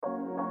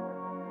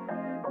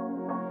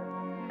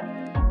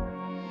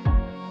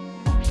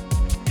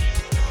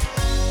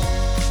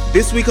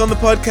This week on the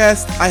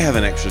podcast, I have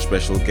an extra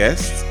special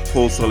guest.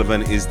 Paul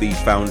Sullivan is the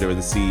founder and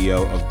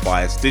CEO of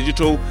Bias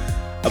Digital,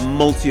 a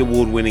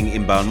multi-award winning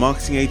inbound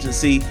marketing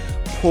agency.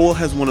 Paul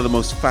has one of the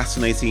most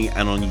fascinating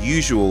and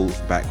unusual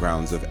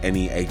backgrounds of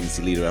any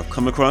agency leader I've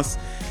come across.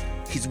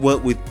 He's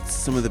worked with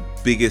some of the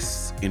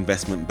biggest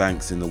investment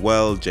banks in the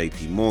world,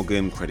 JP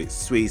Morgan, Credit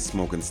Suisse,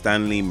 Morgan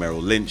Stanley, Merrill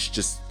Lynch,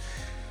 just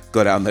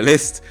go down the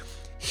list.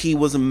 He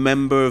was a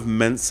member of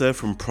Mensa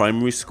from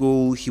primary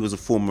school. He was a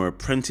former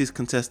Apprentice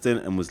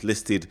contestant and was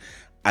listed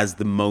as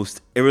the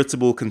most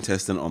irritable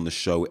contestant on the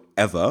show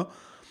ever.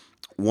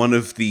 One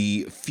of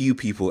the few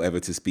people ever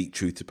to speak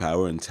truth to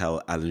power and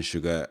tell Alan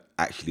Sugar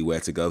actually where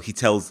to go. He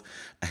tells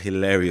a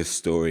hilarious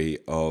story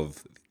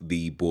of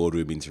the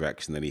boardroom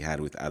interaction that he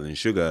had with Alan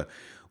Sugar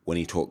when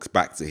he talks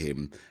back to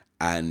him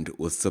and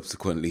was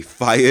subsequently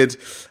fired.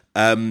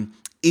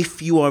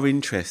 If you are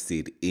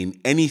interested in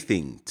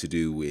anything to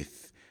do with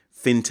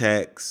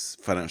fintechs,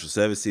 financial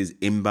services,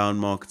 inbound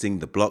marketing,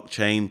 the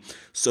blockchain,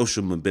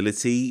 social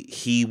mobility.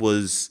 He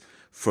was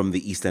from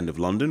the East End of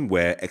London,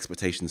 where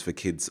expectations for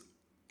kids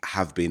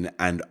have been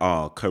and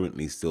are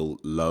currently still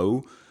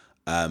low.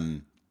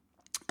 And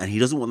he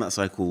doesn't want that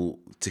cycle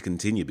to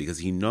continue because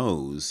he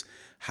knows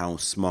how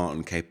smart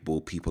and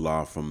capable people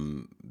are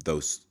from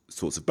those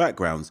sorts of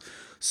backgrounds.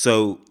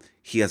 So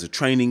he has a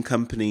training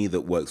company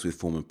that works with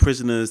former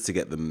prisoners to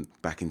get them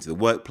back into the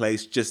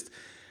workplace. Just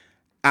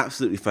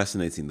absolutely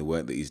fascinating, the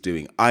work that he's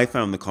doing. I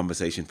found the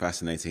conversation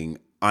fascinating.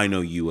 I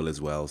know you will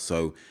as well.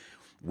 So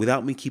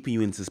without me keeping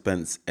you in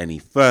suspense any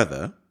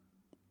further,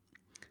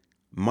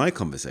 my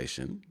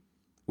conversation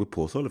with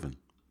Paul Sullivan.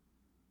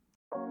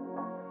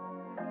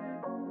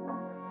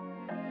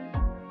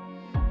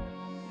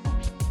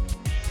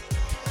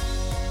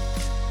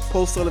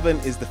 Paul Sullivan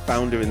is the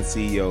founder and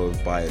CEO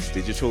of Bias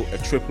Digital, a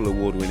triple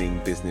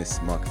award-winning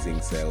business, marketing,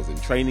 sales and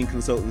training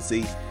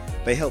consultancy.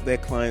 They help their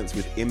clients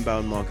with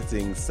inbound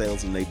marketing,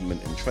 sales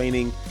enablement and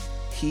training.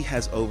 He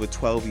has over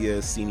 12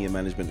 years senior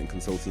management and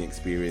consulting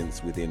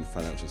experience within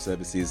financial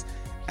services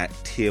at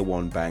tier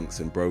 1 banks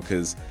and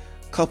brokers,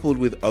 coupled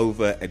with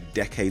over a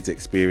decade's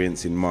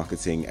experience in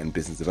marketing and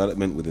business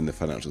development within the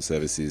financial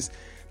services,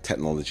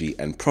 technology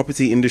and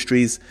property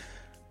industries.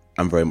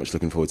 I'm very much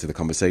looking forward to the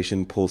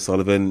conversation. Paul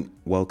Sullivan,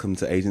 welcome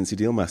to Agency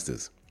Deal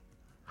Masters.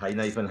 Hey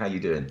Nathan, how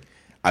you doing?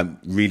 I'm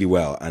really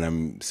well, and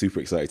I'm super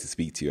excited to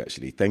speak to you,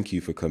 actually. Thank you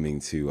for coming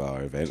to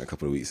our event a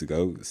couple of weeks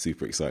ago.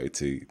 Super excited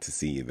to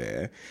see you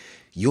there.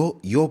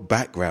 Your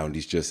background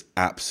is just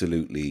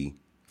absolutely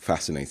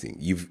fascinating.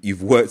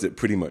 You've worked at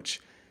pretty much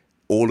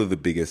all of the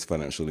biggest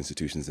financial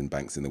institutions and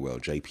banks in the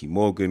world. JP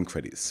Morgan,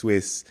 Credit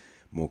Suisse,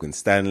 Morgan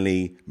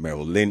Stanley,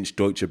 Merrill Lynch,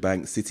 Deutsche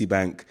Bank,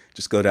 Citibank,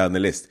 just go down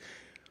the list.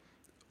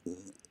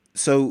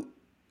 So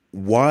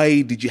how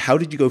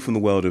did you go from the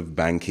world of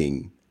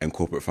banking and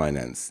corporate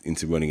finance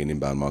into running an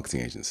inbound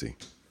marketing agency?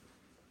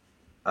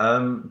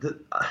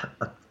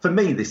 For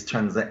me, this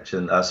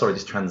transition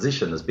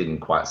has been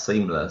quite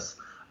seamless.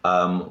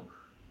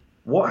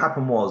 What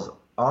happened was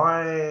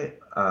I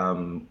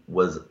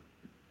was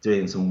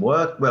doing some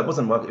work. Well, it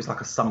wasn't work. It was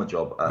like a summer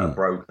job at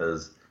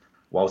Brokers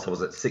whilst I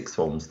was at sixth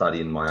form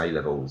studying my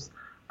A-levels.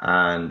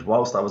 And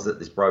whilst I was at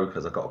this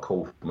Brokers, I got a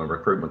call from a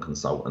recruitment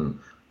consultant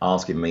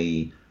asking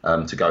me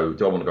to go,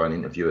 do I want to go and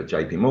interview at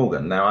JP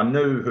Morgan? Now, I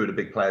knew who the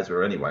big players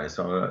were anyway,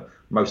 so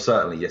most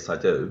certainly, yes, I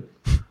do.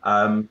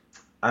 And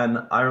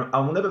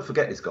I'll never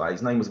forget this guy.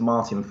 His name was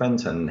Martin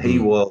Fenton. He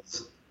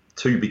was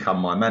to become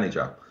my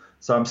manager.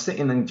 So I'm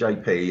sitting in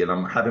JP and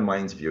I'm having my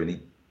interview, and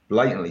he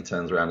blatantly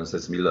turns around and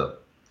says to me,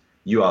 look,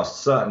 you are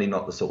certainly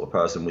not the sort of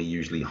person we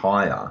usually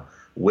hire.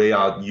 We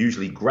are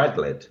usually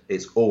grad-led.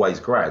 It's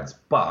always grads,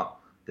 but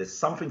there's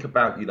something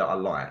about you that I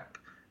like.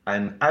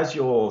 And as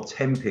you're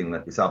temping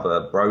at this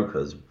other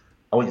Brokers,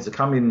 I want you to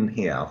come in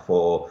here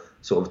for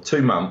sort of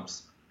 2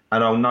 months,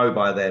 and I'll know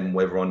by then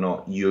whether or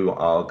not you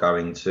are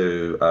going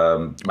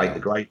to make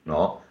the grade or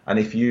not. And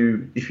if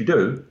you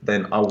do,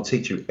 then I will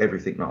teach you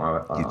everything that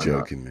I You're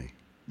joking me.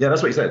 Yeah,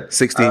 that's what he said.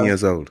 16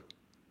 years old.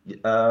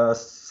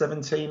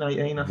 17, 18,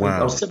 I think. Wow.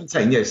 I was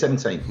 17, yeah,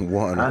 17.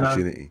 What an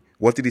opportunity.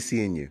 What did he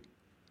see in you?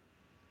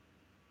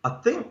 I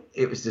think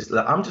it was just,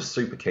 I'm just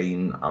super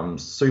keen. I'm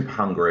super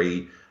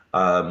hungry.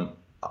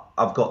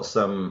 I've got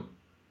some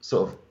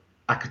sort of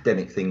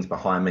academic things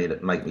behind me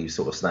that make me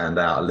sort of stand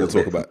out a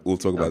little bit. We'll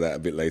talk about that a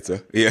bit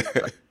later. Yeah.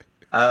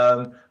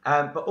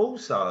 But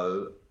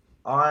also,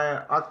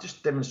 I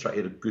just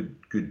demonstrated a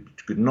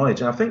good knowledge.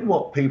 And I think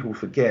what people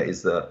forget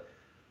is that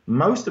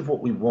most of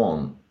what we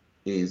want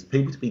is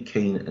people to be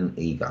keen and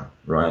eager,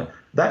 right?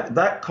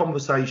 That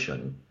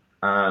conversation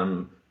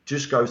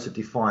just goes to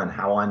define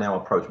how I now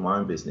approach my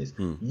own business.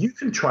 You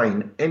can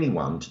train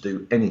anyone to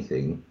do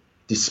anything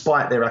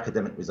despite their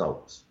academic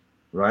results,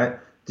 right?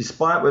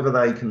 Despite whether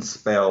they can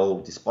spell,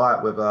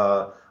 despite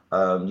whether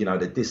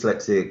they're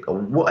dyslexic or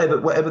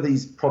whatever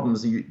these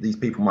problems these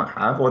people might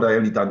have, or they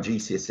only done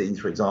GCSEs,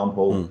 for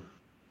example.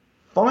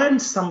 Find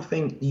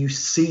something you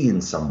see in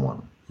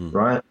someone,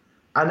 right?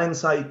 And then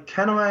say,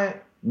 can I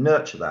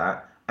nurture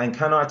that? And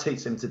can I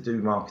teach them to do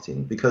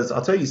marketing? Because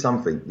I'll tell you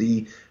something,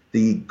 the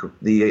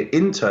the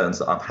interns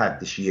that I've had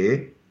this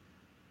year,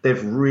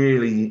 they've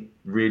really,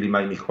 really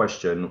made me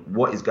question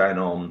what is going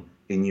on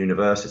in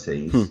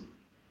universities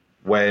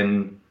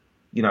when,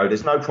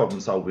 there's no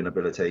problem-solving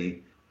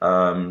ability.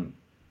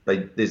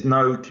 There's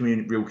no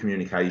real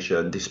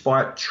communication.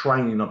 Despite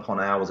training upon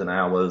hours and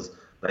hours,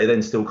 they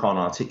then still can't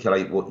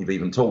articulate what you've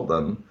even taught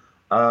them.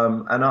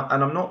 And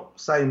I'm not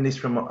saying this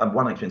from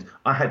one experience.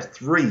 I had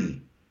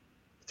three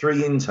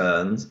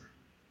interns,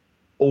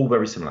 all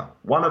very similar.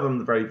 One of them,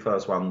 the very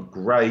first one,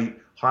 great,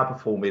 high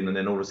performing, and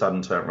then all of a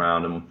sudden turned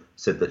around and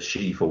said that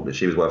she thought that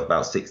she was worth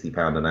about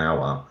 £60 an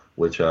hour,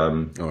 which,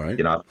 all right.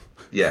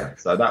 Yeah.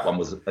 So that one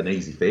was an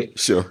easy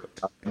fix. Sure.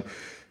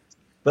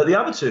 But the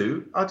other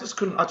two, I just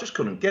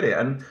couldn't get it.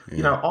 And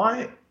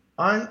I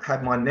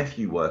had my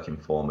nephew working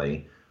for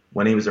me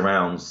when he was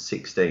around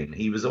 16.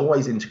 He was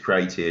always into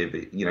creative.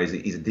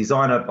 He's a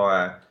designer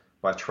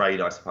by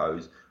trade, I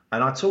suppose.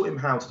 And I taught him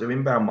how to do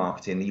inbound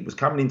marketing. He was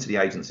coming into the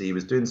agency. He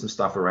was doing some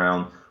stuff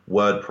around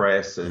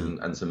WordPress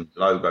and some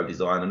logo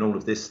design and all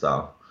of this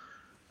stuff.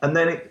 And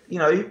then,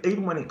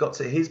 even when it got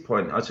to his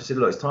point, I just said,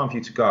 look, it's time for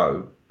you to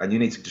go and you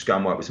need to just go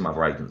and work with some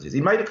other agencies. He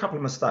made a couple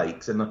of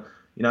mistakes. And,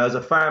 as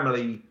a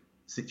family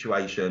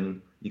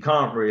situation, I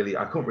couldn't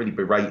really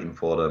berate him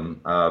for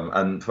them.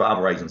 And for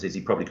other agencies, he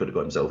probably could have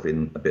got himself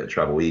in a bit of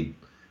trouble. It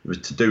was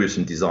to do with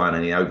some design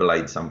and he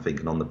overlaid something,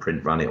 and on the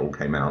print run it all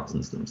came out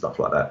and stuff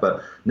like that.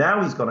 But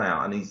now he's gone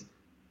out and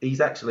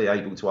he's actually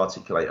able to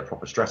articulate a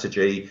proper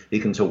strategy. He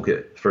can talk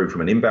it through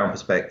from an inbound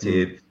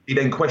perspective. He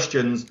then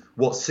questions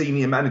what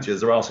senior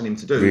managers are asking him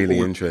to do. Really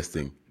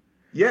interesting.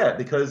 Yeah,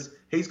 because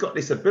he's got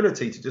this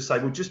ability to just say,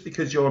 well, just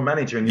because you're a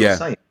manager and you're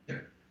saying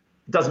it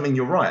doesn't mean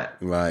you're right.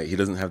 Right. He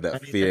doesn't have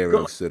that fear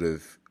of sort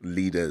of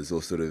leaders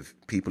or sort of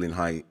people in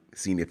high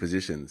senior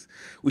positions,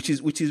 which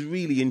is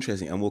really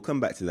interesting. And we'll come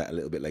back to that a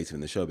little bit later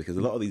in the show, because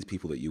a lot of these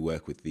people that you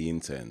work with, the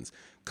interns,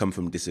 come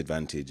from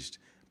disadvantaged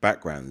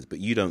backgrounds, but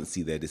you don't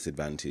see their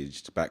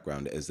disadvantaged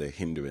background as a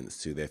hindrance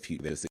to their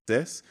future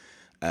success.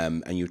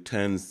 And you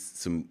turn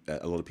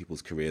a lot of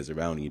people's careers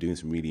around, and you're doing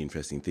some really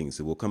interesting things.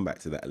 So we'll come back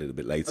to that a little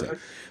bit later.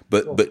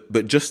 Okay.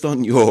 But just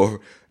on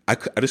I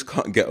just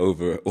can't get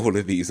over all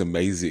of these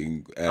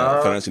amazing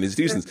financial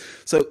institutions. Yeah.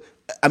 So,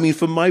 I mean,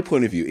 from my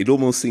point of view, it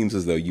almost seems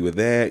as though you were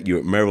there, you're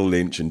at Merrill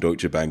Lynch and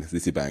Deutsche Bank,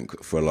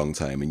 Citibank for a long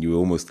time, and you were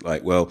almost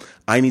like, well,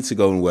 I need to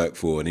go and work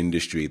for an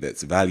industry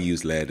that's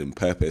values-led and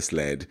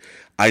purpose-led.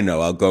 I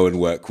know, I'll go and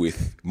work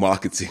with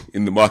marketing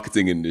in the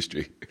marketing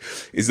industry.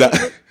 Was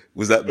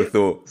that the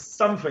thought?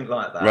 Something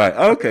like that. Right.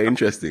 Okay.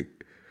 Interesting.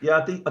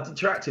 Yeah, I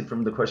detracted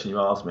from the question you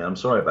asked me. I'm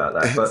sorry about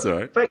that. But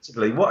right.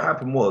 Effectively, what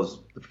happened was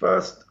the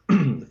first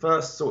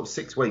sort of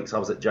 6 weeks I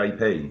was at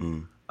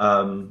JP,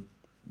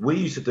 we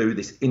used to do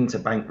this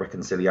interbank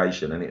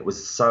reconciliation, and it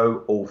was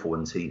so awful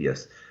and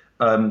tedious.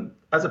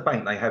 As a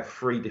bank, they have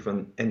 3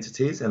 different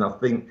entities, and I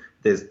think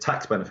there's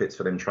tax benefits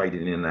for them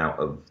trading in and out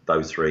of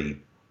those 3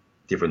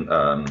 different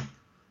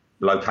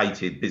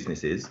located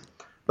businesses.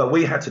 But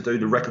we had to do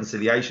the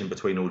reconciliation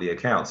between all the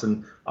accounts.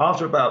 And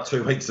after about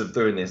 2 weeks of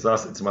doing this, I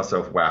said to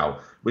myself, wow,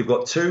 we've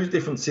got 2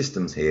 different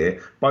systems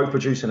here, both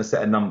producing a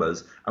set of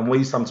numbers. And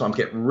we sometimes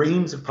get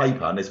reams of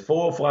paper, and there's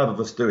 4 or 5 of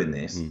us doing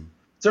this.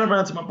 Turned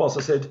around to my boss,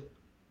 I said,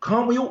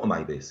 can't we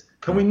automate this?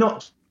 Can we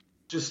not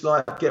just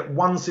like get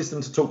one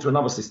system to talk to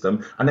another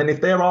system? And then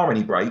if there are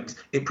any breaks,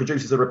 it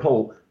produces a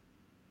report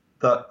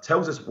that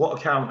tells us what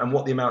account and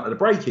what the amount of the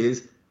break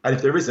is. And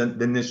if there isn't,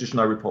 then there's just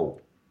no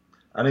report.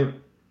 And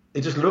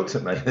it just looks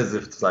at me as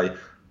if to say,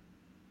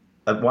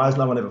 why has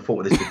no one ever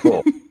thought of this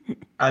before?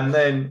 And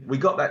then we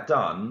got that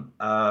done,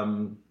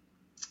 and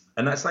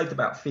that saved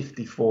about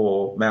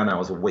 54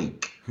 man-hours a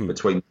week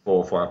between 4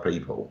 or 5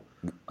 people.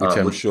 Which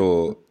I'm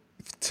sure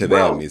to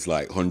them is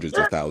like hundreds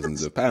of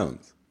thousands of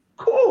pounds.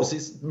 Of course,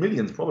 it's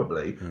millions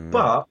probably.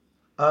 But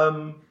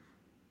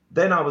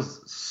then I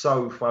was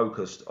so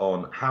focused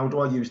on how do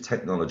I use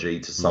technology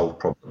to solve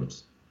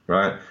problems,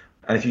 right?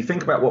 And if you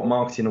think about what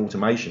marketing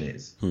automation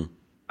is,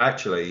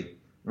 actually,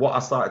 what I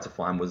started to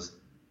find was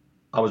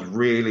I was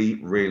really,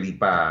 really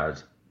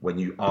bad when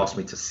you asked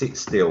me to sit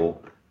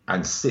still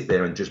and sit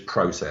there and just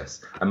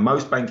process. And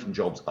most banking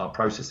jobs are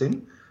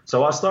processing.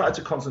 So I started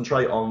to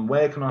concentrate on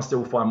where can I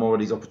still find more of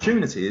these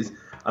opportunities.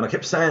 And I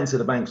kept saying to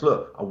the banks,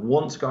 look, I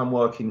want to go and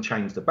work in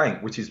Change the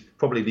Bank, which is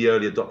probably the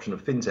early adoption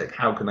of fintech.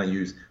 How can they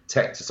use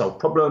tech to solve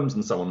problems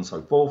and so on and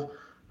so forth?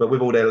 But with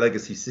all their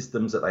legacy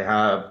systems that they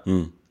have,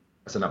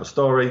 that's another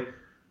story.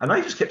 And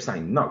they just kept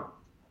saying no.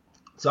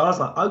 So I was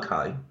like,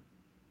 okay,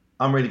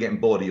 I'm really getting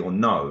bored of your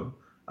no.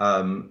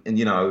 And,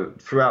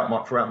 throughout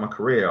my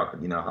career,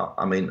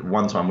 I mean,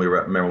 one time we were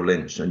at Merrill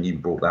Lynch and you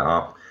brought that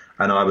up,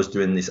 and I was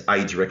doing this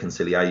age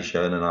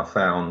reconciliation, and I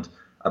found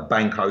a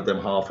bank owed them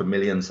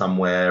 $500,000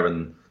 somewhere,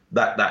 and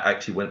that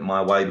actually went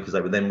my way because they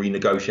were then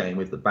renegotiating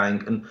with the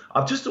bank. And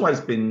I've just always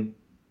been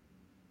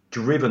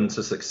driven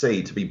to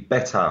succeed, to be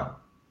better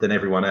than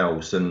everyone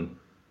else, and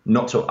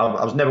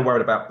I was never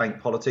worried about bank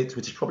politics,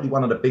 which is probably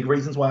one of the big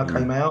reasons why I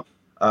came out.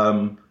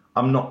 I'm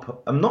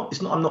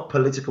not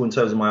political in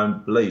terms of my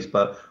own beliefs,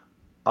 but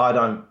I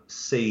don't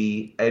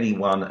see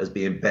anyone as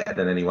being better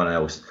than anyone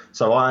else.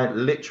 So I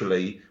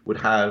literally would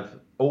have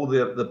all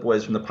the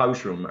boys from the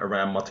post room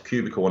around my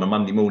cubicle on a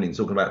Monday morning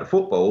talking about the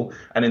football,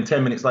 and then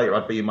 10 minutes later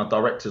I'd be in my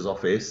director's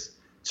office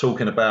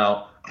talking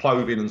about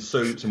clothing and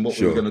suits and what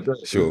we were going to do.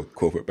 Sure,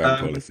 corporate bank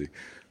policy.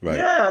 Right.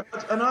 Yeah,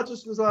 and I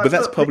just was like... But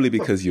that's probably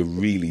because you're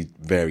really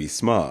very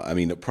smart. I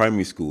mean, at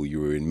primary school, you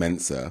were in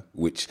Mensa,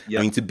 which,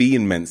 I mean, to be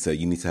in Mensa,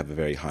 you need to have a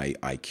very high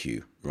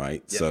IQ,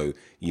 right? Yeah. So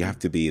you have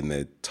to be in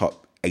the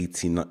top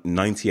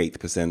 98th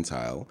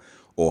percentile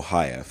or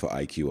higher for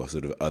IQ or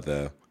sort of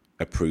other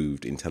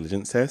approved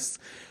intelligence tests.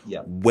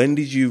 Yeah. When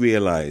did you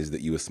realize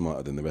that you were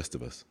smarter than the rest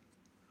of us?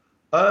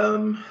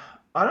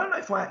 I don't know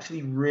if I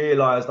actually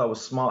realised I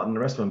was smarter than the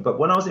rest of them, but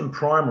when I was in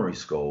primary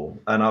school,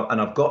 and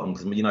I've got them,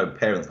 because, you know,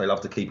 parents, they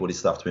love to keep all this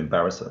stuff to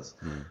embarrass us.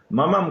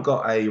 My mum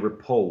got a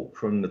report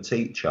from the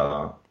teacher,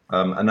 so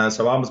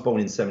I was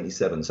born in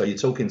 77, so you're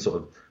talking sort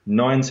of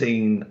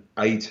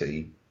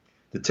 1980.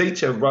 The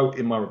teacher wrote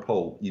in my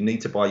report, you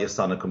need to buy your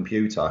son a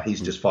computer.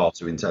 He's just far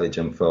too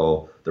intelligent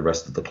for the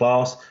rest of the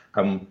class,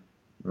 and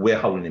we're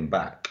holding him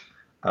back.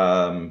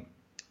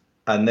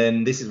 And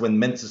then this is when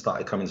Mensa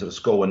started coming to the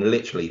school, and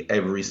literally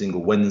every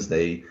single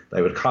Wednesday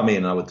they would come in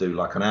and I would do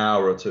like an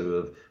hour or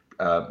two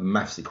of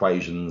maths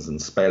equations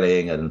and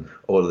spelling and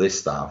all of this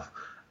stuff.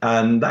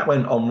 And that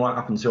went on right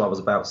up until I was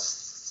about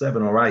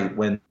 7 or 8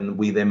 when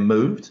we then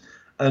moved.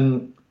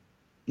 And,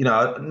 you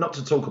know, not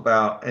to talk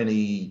about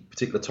any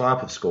particular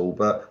type of school,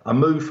 but I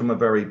moved from a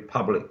very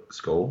public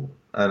school.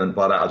 And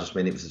by that, I just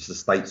mean it was just a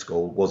state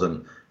school,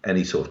 wasn't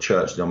any sort of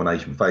church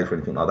denomination faith or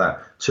anything like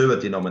that, to a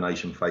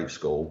denomination faith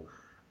school.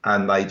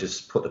 And they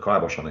just put the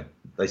kibosh on it.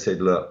 They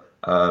said, look,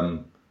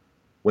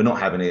 we're not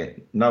having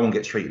it. No one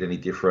gets treated any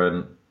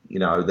different. You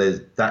know,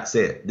 that's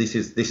it. This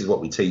is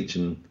what we teach,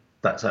 and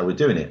that's how we're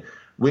doing it.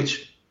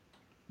 Which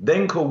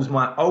then caused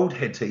my old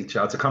head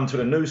teacher to come to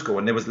the new school,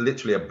 and there was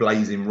literally a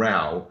blazing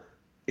row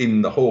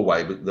in the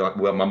hallway. Like,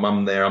 well, my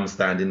mum there, I'm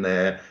standing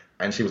there,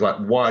 and she was like,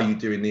 why are you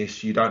doing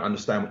this? You don't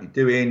understand what you're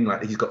doing.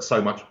 Like, he's got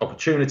so much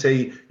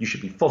opportunity. You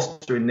should be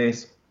fostering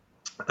this.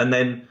 And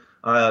then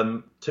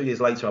 2 years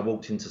later, I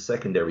walked into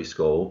secondary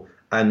school,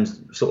 and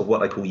sort of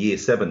what they call year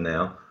 7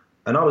 now.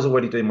 And I was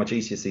already doing my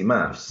GCSE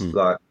maths,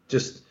 like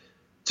just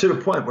to the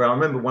point where I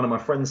remember one of my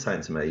friends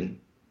saying to me,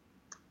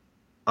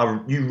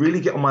 you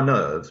really get on my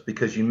nerves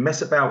because you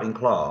mess about in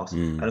class,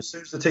 and as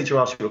soon as the teacher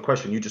asks you a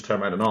question, you just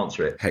turn around and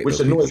answer it, which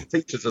annoys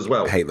teachers as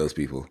well. I hate those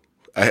people.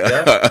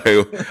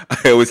 I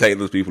always hate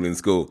those people in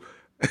school.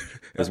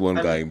 There's one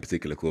guy in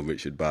particular called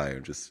Richard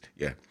Byer.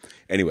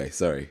 Anyway,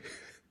 sorry.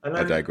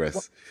 I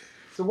digress.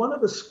 So one of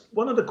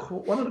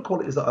the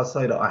qualities that I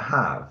say that I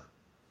have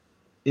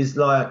is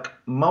like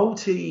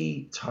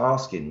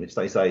multitasking, which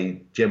they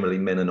say generally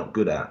men are not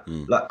good at.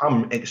 Like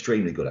I'm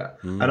extremely good at,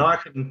 and I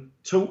can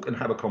talk and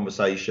have a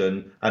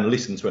conversation and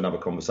listen to another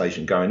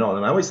conversation going on.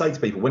 And I always say to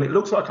people, when it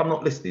looks like I'm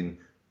not listening,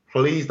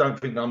 please don't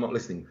think that I'm not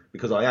listening,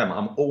 because I am.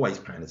 I'm always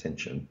paying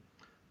attention.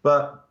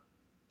 But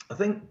I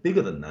think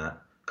bigger than that,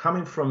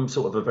 coming from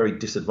sort of a very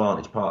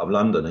disadvantaged part of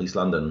London, East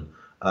London,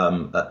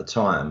 at the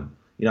time,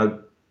 you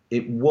know,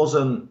 it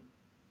wasn't,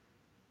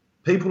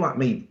 people like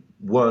me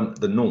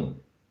weren't the norm.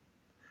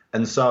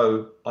 And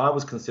so I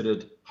was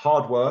considered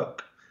hard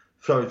work.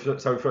 So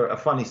for a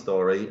funny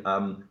story,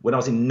 when I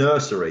was in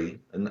nursery,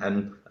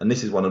 and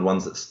this is one of the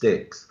ones that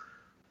sticks,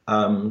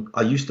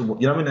 I used to,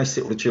 you know, when they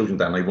sit all the children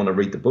down, they want to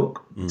read the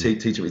book.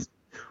 Teacher is,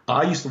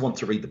 I used to want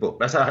to read the book.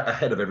 That's how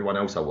ahead of everyone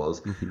else I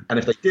was. And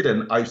if they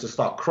didn't, I used to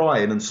start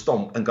crying and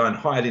stomp and go and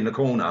hide in the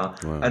corner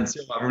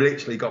until I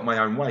literally got my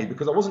own way,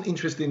 because I wasn't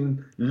interested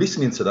in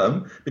listening to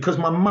them, because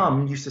my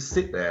mum used to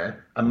sit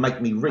there and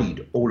make me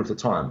read all of the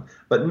time,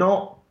 but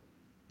not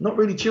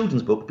really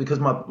children's books, because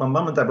my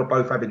mum and dad were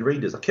both avid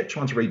readers. I kept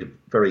trying to read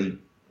very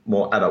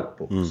more adult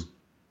books.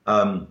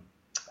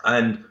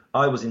 And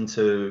I was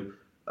into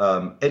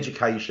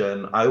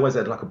education. I always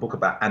had like a book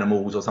about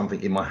animals or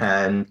something in my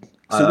hand.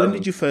 So when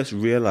did you first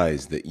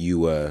realize that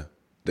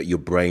that your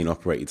brain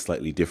operated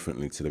slightly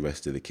differently to the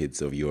rest of the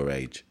kids of your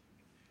age?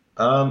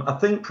 I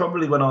think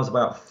probably when I was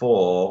about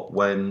 4,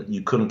 when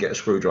you couldn't get a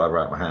screwdriver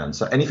out of my hand.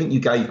 So anything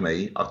you gave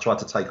me, I tried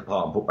to take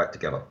apart and put back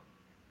together.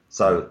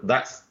 So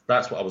that's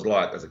what I was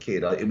like as a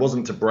kid. It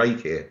wasn't to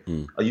break it.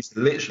 I used to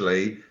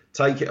literally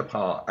take it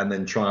apart and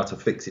then try to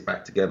fix it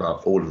back together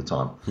all of the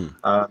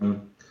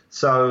time.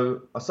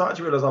 So I started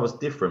to realize I was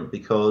different,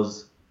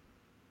 because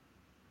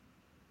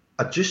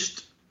I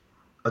just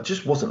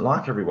wasn't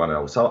like everyone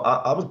else. So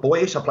I was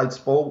boyish. I played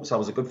sports. I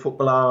was a good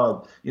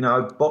footballer, you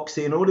know,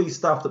 boxing, all these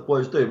stuff that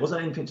boys do. It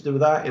wasn't anything to do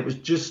with that. It was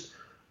just,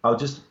 I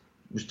was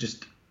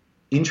just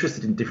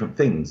interested in different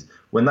things.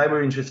 When they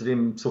were interested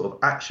in sort of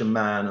Action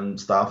Man and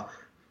stuff,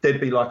 there'd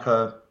be like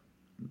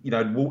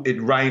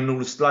it'd rain and all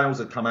the snails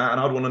would come out,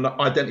 and I'd want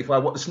to identify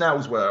what the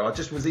snails were. I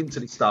just was into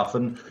this stuff.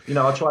 And, you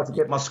know, I tried to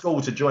get my school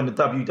to join the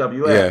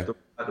WWF,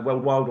 the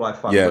World Wildlife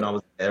Fund, when I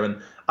was there.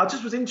 And I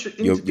just was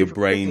interested. Your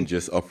brain things.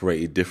 Just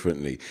operated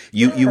differently.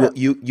 You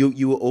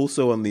were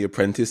also on The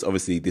Apprentice.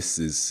 Obviously, this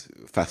is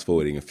fast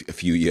forwarding a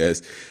few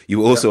years, you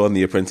were also on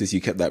The Apprentice.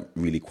 You kept that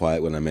really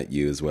quiet when I met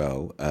you as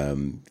well.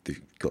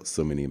 You've got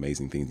so many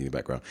amazing things in your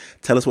background.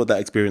 Tell us what that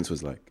experience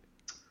was like.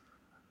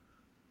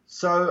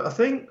 So I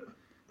think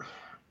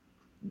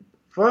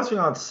first thing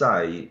I'd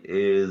say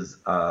is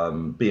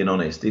being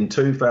honest. In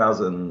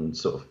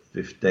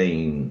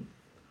 2015,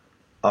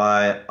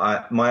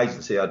 my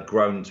agency had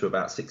grown to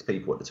about 6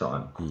 people at the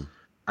time,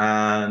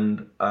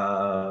 and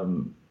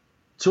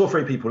 2 or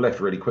 3 people left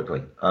really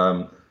quickly.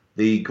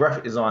 The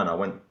graphic designer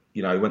went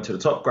to the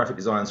top graphic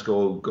design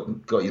school,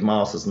 got his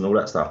masters and all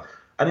that stuff,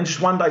 and then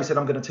just one day said,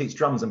 "I'm going to teach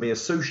drums and be a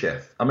sous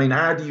chef." I mean,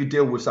 how do you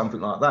deal with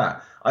something like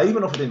that? I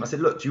even offered him. I said,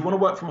 "Look, do you want to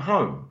work from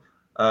home?"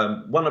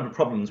 One of the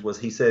problems was,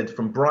 he said,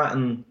 from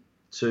Brighton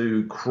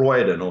to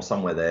Croydon or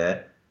somewhere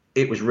there,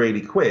 it was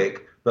really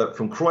quick. But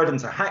from Croydon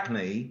to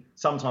Hackney,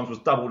 sometimes was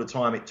double the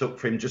time it took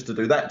for him just to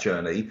do that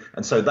journey.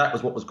 And so that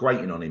was what was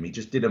grating on him. He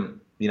just didn't,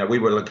 we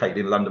were located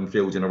in London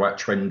Fields in a right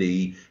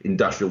trendy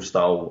industrial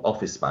style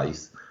office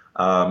space.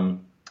 And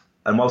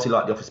whilst he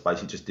liked the office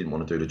space, he just didn't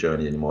want to do the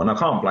journey anymore. And I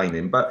can't blame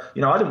him. But,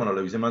 I didn't want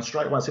to lose him. And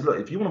straight away I said,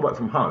 look, if you want to work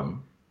from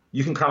home,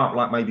 you can come up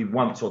like maybe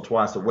once or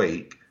twice a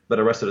week, but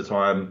the rest of the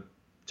time,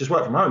 just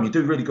work from home. You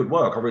do really good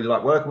work. I really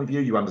like working with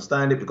you. You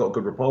understand it. We've got a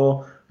good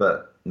rapport.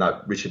 But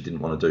no, Richard didn't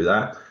want to do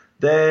that.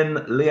 Then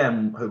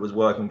Liam, who was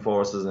working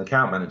for us as an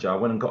account manager,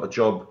 went and got a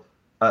job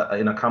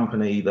in a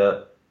company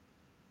that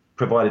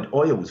provided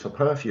oils for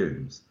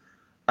perfumes.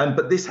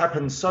 But this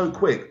happened so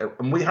quick,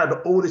 and we had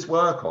all this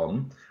work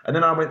on. And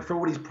then I went through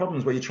all these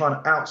problems where you're trying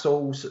to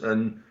outsource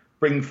and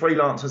bring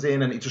freelancers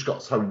in, and it just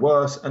got so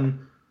worse.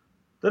 And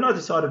then I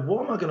decided,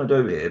 what am I going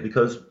to do here?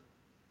 Because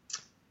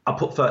I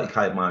put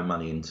 30k of my own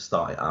money in to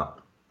start it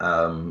up,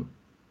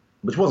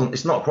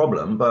 it's not a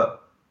problem,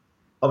 but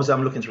obviously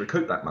I'm looking to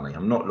recoup that money.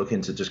 I'm not looking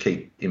to just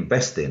keep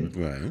investing.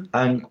 Right.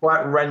 And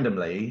quite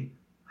randomly,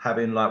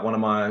 having like one of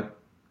my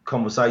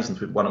conversations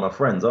with one of my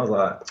friends, I was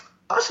like,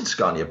 I should just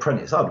go on The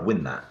Apprentice. I'd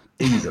win that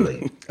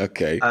easily.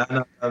 Okay.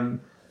 And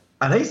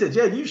he said,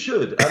 yeah, you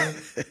should.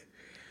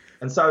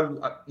 And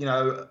so,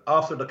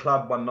 after the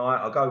club one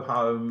night, I go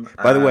home.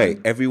 By the way,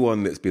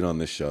 everyone that's been on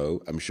the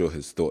show, I'm sure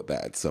has thought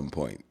that at some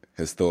point.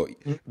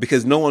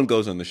 Because no one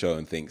goes on the show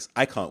and thinks,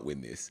 I can't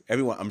win this.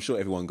 I'm sure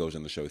everyone goes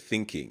on the show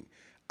thinking,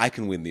 I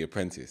can win The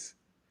Apprentice.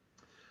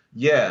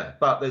 Yeah,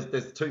 but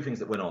there's 2 things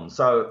that went on.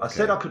 So I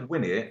said I could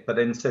win it, but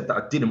then said that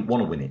I didn't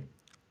want to win it.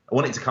 I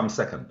wanted to come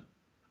second.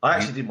 I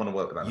actually didn't want to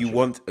work with that. You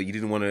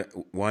didn't want to,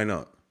 why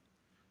not?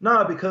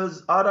 No,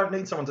 because I don't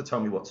need someone to tell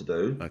me what to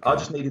do. Okay. I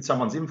just needed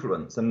someone's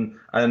influence. And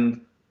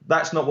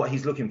that's not what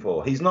he's looking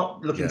for. He's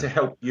not looking to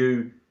help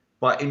you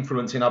by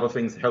influencing other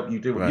things to help you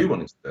do what you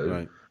want him to do.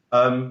 Right.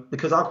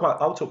 Because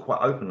I'll talk quite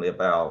openly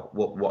about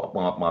what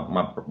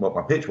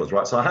my pitch was,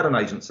 right? So I had an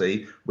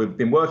agency. We've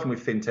been working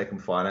with fintech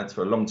and finance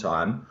for a long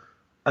time,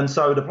 and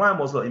so the plan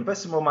was, look,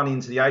 invest some more money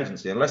into the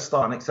agency and let's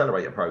start an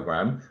accelerator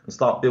program and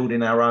start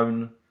building our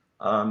own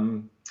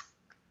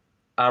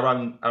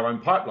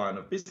pipeline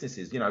of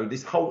businesses.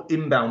 This whole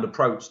inbound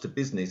approach to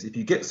business. If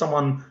you get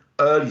someone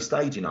early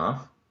stage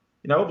enough,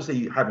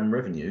 obviously having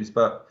revenues,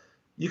 but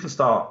you can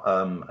start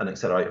an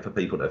accelerator for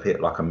people that have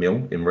hit like $1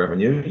 million in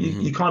revenue.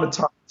 You kind of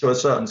touch to a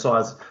certain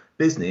size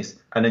business,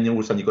 and then all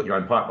of a sudden you've got your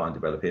own pipeline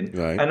developing.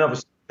 Right. And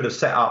obviously you could have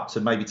set up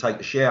to maybe take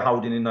a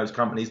shareholding in those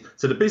companies.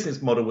 So the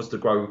business model was to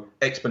grow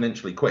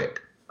exponentially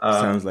quick.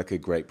 Sounds like a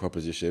great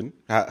proposition.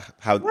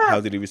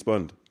 How did he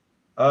respond?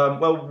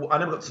 Well, I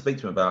never got to speak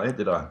to him about it,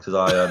 did I? Because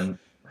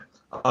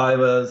I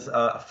was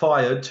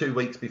fired 2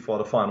 weeks before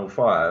the final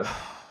 5.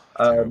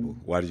 Terrible.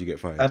 Why did you get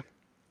fired?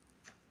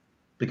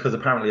 Because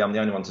apparently I'm the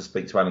only one to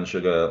speak to Alan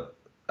Sugar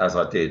as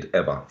I did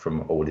ever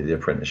from all of the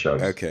Apprentice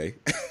shows. Okay.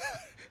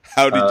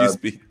 How did you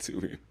speak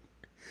to him?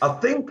 I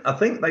think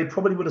they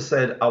probably would have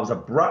said I was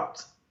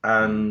abrupt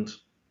and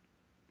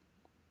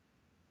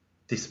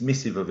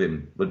dismissive of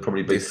him. Would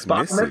probably be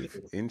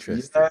dismissive.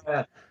 Interesting.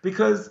 Yeah,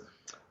 because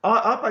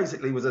I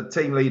basically was a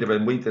team leader,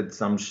 and we did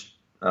some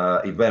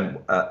event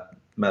at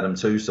Madame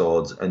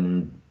Tussauds,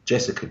 and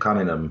Jessica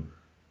Cunningham,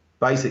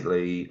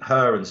 basically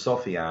her and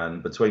Sophie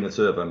Ann, between the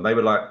 2 of them, they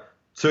were like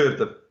 2 of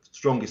the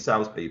strongest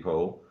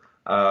salespeople.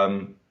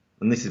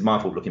 And this is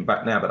my fault looking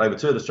back now, but they were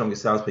 2 of the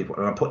strongest salespeople,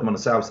 and I put them on the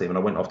sales team, and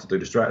I went off to do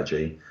the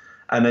strategy.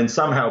 And then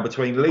somehow,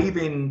 between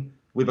leaving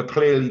with a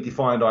clearly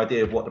defined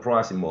idea of what the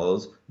pricing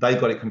was, they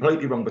got it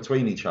completely wrong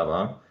between each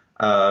other.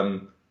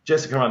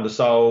 Jessica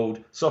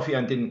undersold,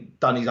 Sofiane didn't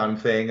done his own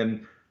thing,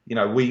 and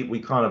we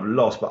kind of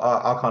lost. But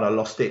I kind of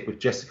lost it with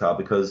Jessica,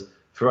 because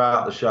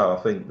throughout the show, I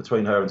think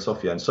between her and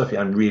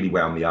Sofiane really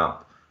wound me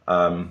up.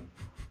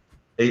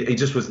 He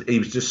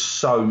was just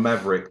so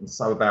maverick and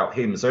so about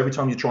him. So every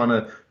time you're trying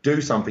to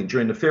do something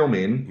during the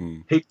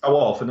filming, he'd go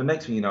off, and the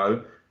next thing you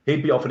know,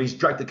 he'd be off and he's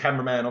dragged the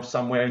cameraman off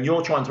somewhere, and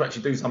you're trying to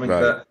actually do something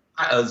that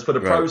matters for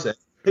the process.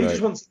 He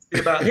just wants it to be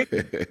about him.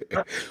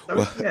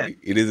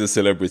 It is a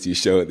celebrity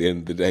show at the end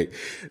of the day.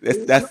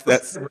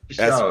 That's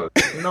show.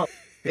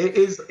 It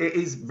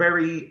is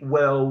very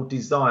well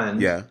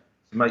designed to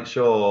make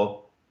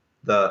sure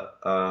that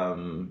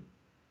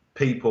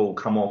people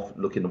come off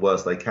looking the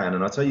worst they can.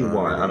 And I tell you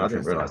why, Really and I didn't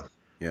interesting. realise.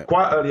 Yeah.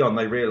 Quite early on,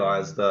 they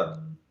realised that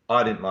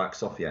I didn't like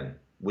Sofiane.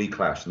 We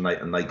clashed,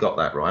 and they got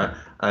that right.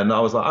 And I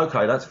was like,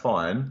 okay, that's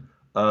fine.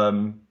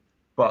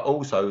 But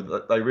also,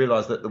 they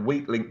realised that the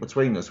weak link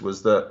between us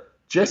was that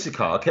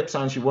Jessica kept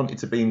saying she wanted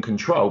to be in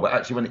control, but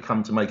actually, when it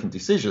came to making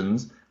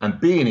decisions and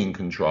being in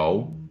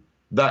control,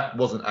 that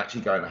wasn't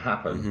actually going to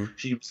happen.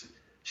 She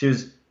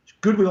was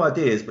good with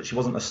ideas, but she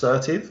wasn't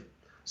assertive.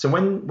 So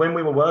when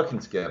we were working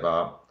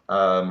together,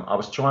 I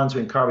was trying to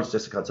encourage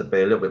Jessica to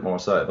be a little bit more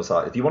assertive. I was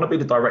like, if you want to be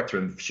the director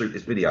and shoot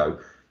this video,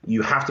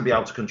 you have to be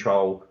able to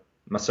control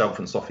myself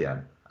and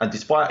Sofiane. And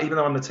even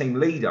though I'm the team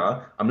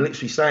leader, I'm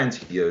literally saying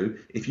to you,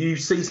 if you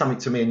see something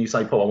to me and you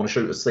say, Paul, I want to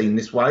shoot a scene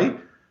this way,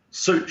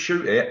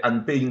 shoot it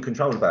and be in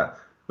control of that.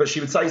 But she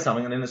would say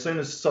something, and then as soon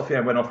as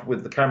Sofiane went off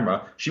with the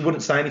camera, she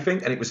wouldn't say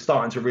anything, and it was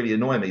starting to really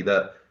annoy me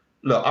that,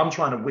 look, I'm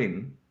trying to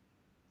win.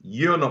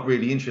 You're not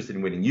really interested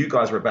in winning. You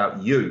guys are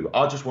about you.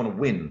 I just want to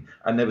win.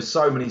 And there were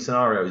so many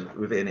scenarios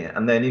within it.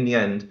 And then in the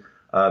end,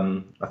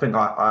 I think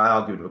I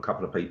argued with a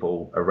couple of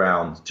people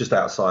around just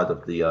outside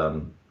of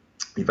the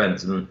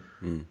events, and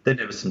then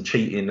there was some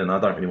cheating, and I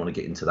don't really want to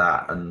get into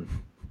that. And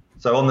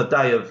so on the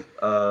day of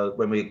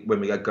when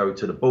we go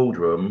to the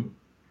boardroom,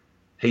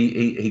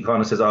 he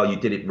kind of says, oh, you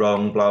did it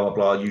wrong, blah, blah,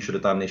 blah. You should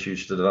have done this, you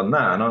should have done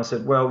that. And I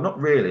said, well, not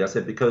really. I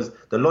said, because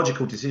the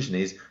logical decision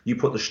is you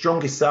put the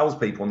strongest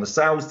salespeople on the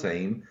sales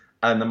team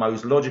and the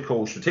most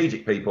logical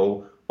strategic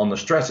people on the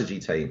strategy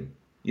team.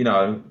 You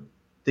know,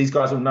 these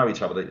guys all know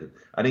each other.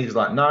 And he was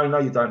like, no,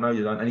 you don't.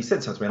 And he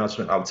said something to me, and I just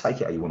went, I'll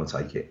take it how you want to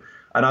take it.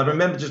 And I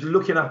remember just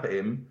looking up at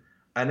him,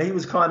 and he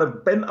was kind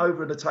of bent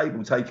over at the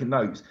table taking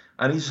notes.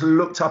 And he just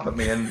looked up at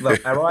me, and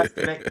look, our eyes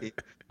connected.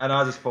 And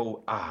I just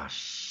thought,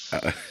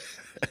 shit.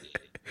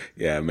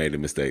 Yeah, I made a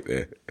mistake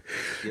there.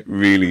 Yeah.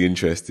 Really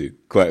interesting,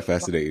 quite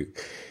fascinating.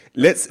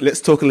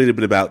 Let's talk a little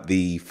bit about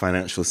the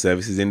financial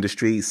services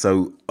industry.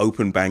 So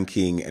open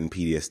banking and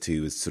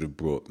PDS2 has sort of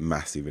brought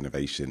massive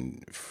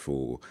innovation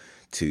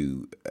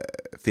to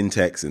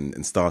fintechs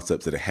and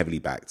startups that are heavily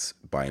backed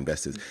by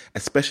investors,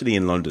 especially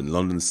in London.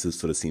 London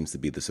sort of seems to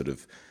be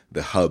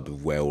the hub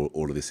of where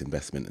all of this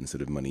investment and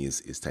sort of money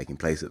is taking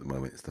place at the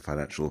moment. It's the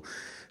financial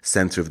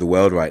center of the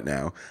world right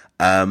now.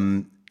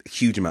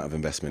 Huge amount of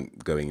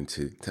investment going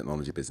into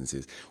technology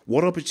businesses.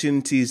 What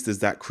opportunities does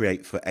that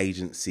create for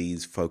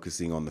agencies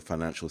focusing on the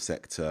financial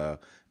sector,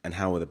 and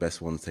how are the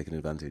best ones taking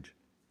advantage?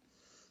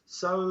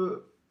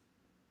 So,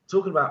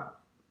 talking about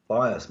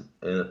bias,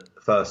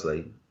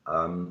 firstly,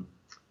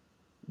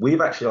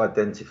 we've actually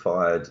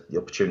identified the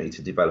opportunity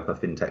to develop a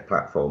fintech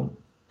platform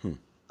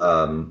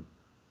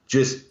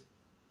just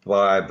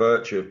by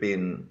virtue of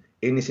being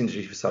in this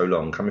industry for so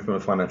long, coming from a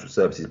financial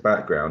services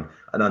background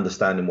and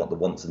understanding what the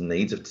wants and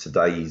needs of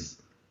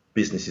today's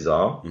businesses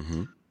are.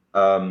 And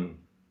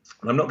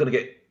I'm not going to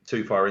get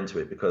too far into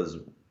it because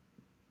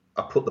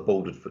I put the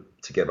board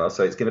together.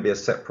 So it's going to be a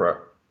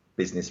separate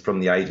business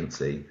from the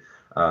agency.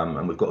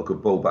 And we've got a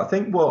good board. But I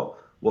think what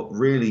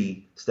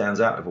really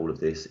stands out of all of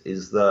this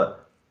is that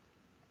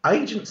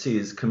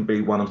agencies can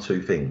be one of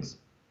two things.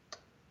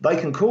 They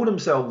can call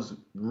themselves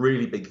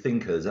really big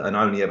thinkers and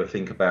only ever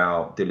think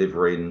about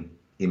delivering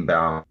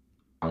inbound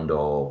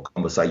or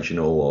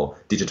conversational or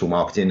digital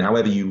marketing,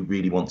 however you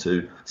really want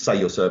to say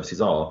your services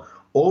are,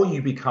 or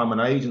you become an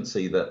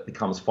agency that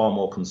becomes far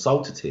more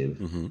consultative,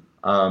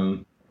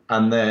 and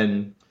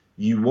then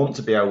you want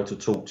to be able to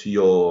talk to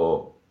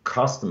your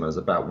customers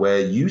about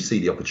where you see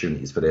the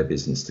opportunities for their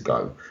business to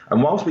go.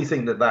 And whilst we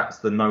think that that's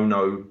the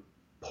no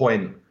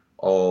point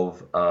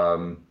of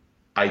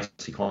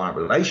agency client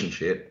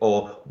relationship,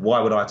 or why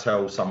would I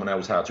tell someone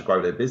else how to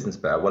grow their business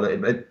better? Well,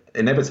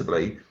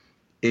 inevitably,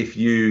 if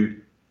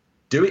you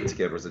do it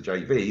together as a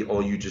JV,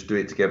 or you just do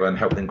it together and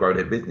help them grow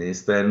their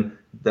business, then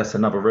that's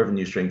another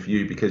revenue stream for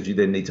you, because you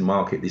then need to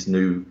market this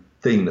new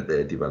thing that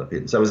they're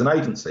developing. So as an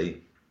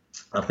agency,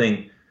 I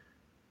think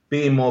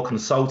being more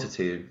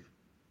consultative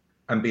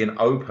and being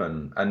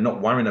open and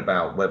not worrying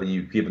about whether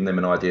you've given them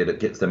an idea that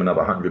gets them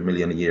another 100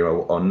 million a year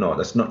or not,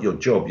 that's not your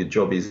job. Your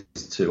job is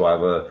to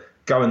either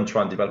go and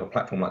try and develop a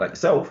platform like that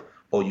yourself,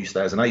 or you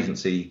stay as an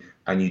agency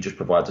and you just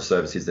provide the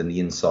services and the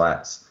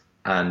insights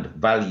and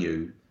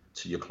value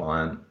to your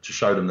client to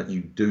show them that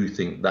you do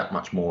think that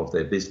much more of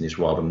their business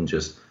rather than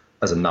just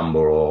as a number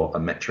or a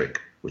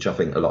metric, which I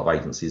think a lot of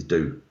agencies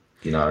do,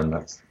 and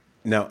that's.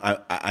 Now,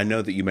 I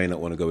know that you may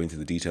not want to go into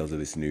the details of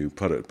this new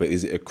product, but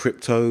is it a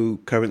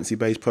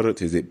cryptocurrency-based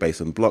product? Is it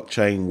based on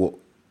blockchain?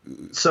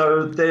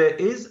 So there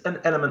is an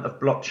element of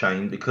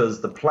blockchain,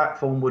 because the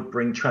platform would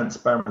bring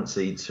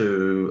transparency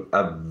to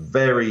a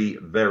very,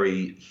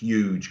 very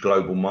huge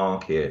global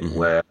market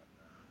where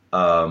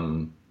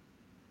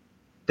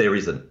there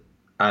isn't.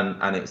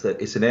 And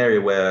it's an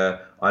area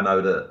where I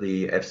know that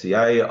the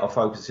FCA are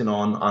focusing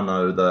on. I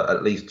know that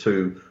at least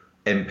 2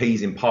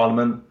 MPs in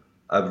Parliament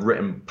have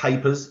written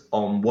papers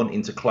on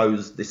wanting to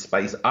close this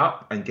space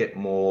up and get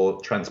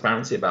more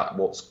transparency about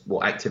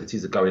what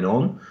activities are going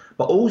on.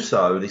 But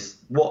also,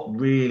 what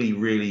really,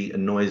 really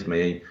annoys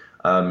me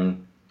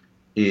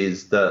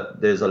is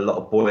that there's a lot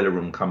of boiler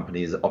room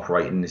companies that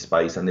operate in this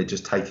space, and they're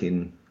just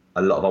taking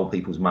a lot of old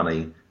people's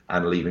money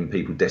and leaving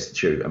people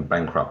destitute and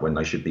bankrupt when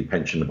they should be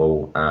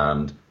pensionable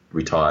and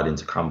retired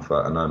into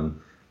comfort.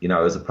 And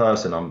as a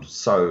person, I'm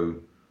so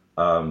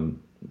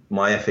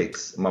my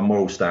ethics, my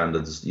moral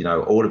standards,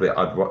 all of it.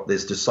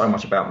 There's just so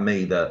much about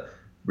me that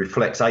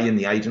reflects in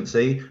the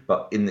agency,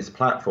 but in this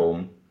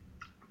platform,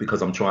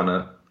 because I'm trying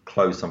to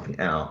close something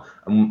out.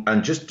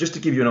 And just to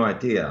give you an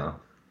idea,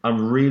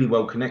 I'm really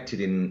well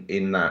connected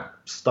in that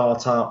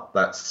startup,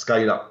 that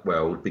scale up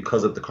world,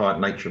 because of the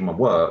client nature of my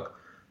work.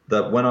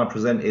 That when I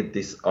presented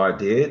this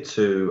idea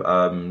to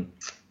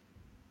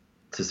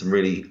some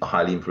really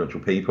highly influential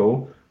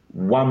people,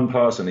 one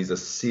person is a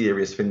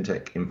serious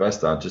fintech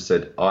investor just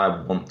said, I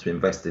want to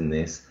invest in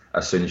this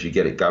as soon as you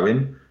get it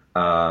going.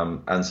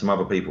 And some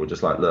other people were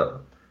just like,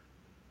 look,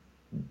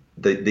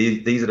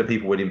 these are the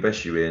people we'd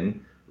invest you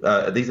in.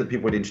 These are the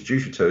people we'd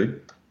introduce you to.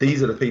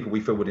 These are the people we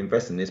feel would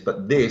invest in this.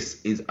 But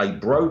this is a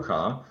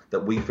broker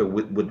that we feel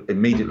would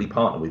immediately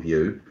partner with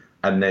you.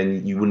 And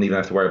then you wouldn't even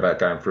have to worry about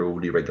going through all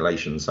the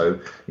regulations. So,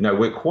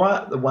 we're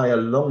quite the way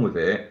along with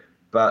it,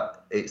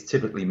 but it's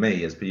typically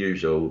me, as per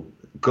usual,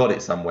 got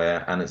it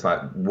somewhere. And it's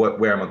like,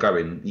 where am I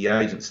going? The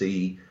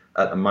agency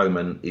at the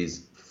moment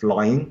is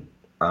flying.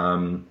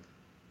 And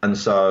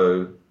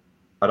so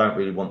I don't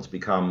really want to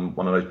become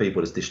one of those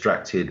people that's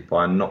distracted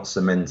by not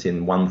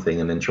cementing one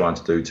thing and then trying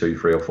to do 2,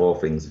 3 or 4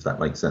 things, if that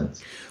makes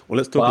sense. Well,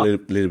 let's talk a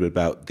little bit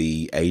about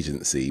the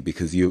agency,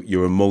 because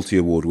you're a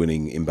multi-award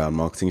winning inbound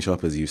marketing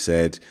shop. As you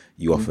said,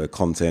 you offer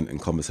content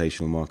and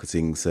conversational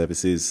marketing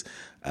services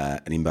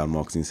and inbound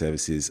marketing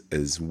services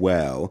as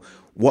well.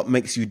 What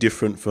makes you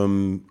different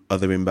from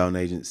other inbound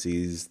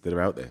agencies that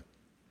are out there?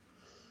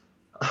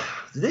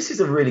 This is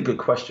a really good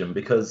question,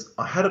 because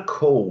I had a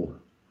call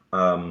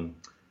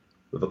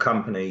with a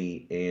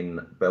company in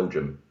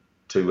Belgium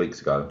 2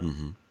 weeks ago.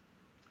 Mm-hmm.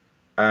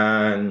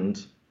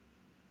 And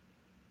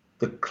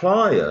the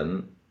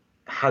client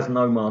has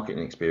no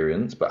marketing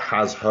experience, but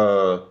has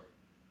her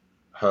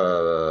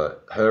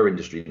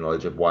industry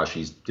knowledge of why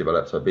she's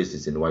developed her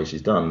business in the way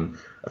she's done.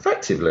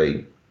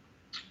 Effectively,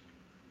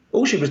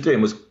 all she was doing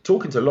was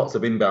talking to lots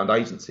of inbound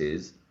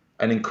agencies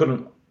and then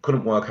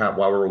couldn't work out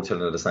why we're all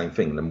telling her the same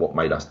thing and what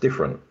made us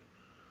different.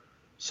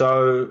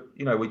 So,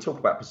 we talk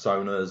about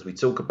personas, we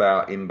talk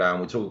about inbound,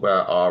 we talk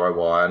about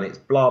ROI, and it's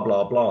blah,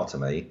 blah, blah to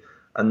me.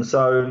 And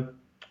so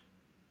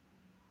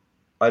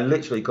I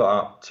literally got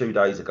up 2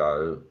 days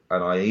ago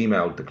and I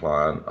emailed the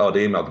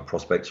emailed the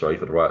prospect, for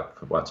the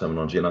right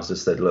terminology. And I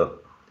just said,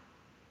 look,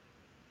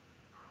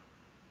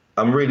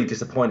 I'm really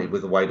disappointed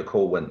with the way the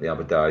call went the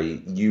other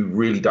day. You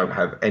really don't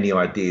have any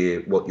idea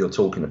what you're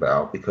talking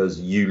about,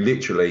 because you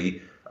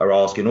literally are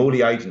asking all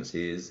the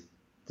agencies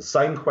the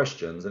same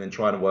questions and then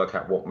trying to work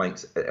out what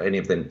makes any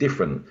of them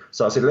different.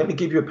 So I said, let me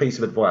give you a piece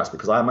of advice,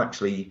 because I'm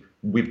actually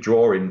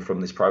withdrawing from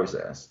this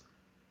process.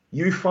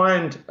 You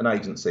find an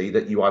agency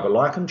that you either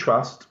like and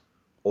trust,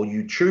 or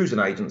you choose an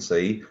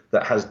agency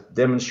that has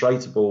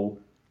demonstrable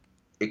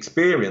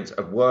experience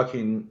of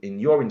working in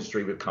your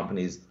industry with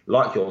companies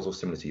like yours or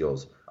similar to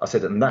yours. I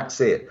said, and that's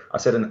it. I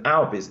said, in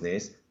our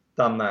business,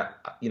 done that,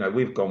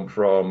 we've gone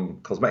from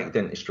cosmetic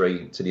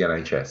dentistry to the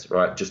NHS,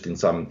 right? Just in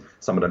some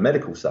of the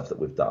medical stuff that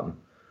we've done.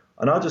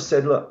 And I just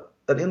said, look,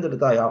 at the end of the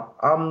day,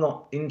 I'm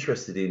not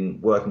interested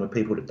in working with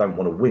people that don't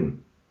want to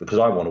win, because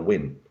I want to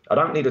win. I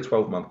don't need a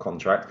 12-month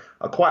contract.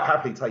 I'm quite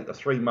happy to take a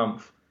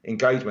 3-month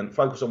engagement,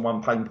 focus on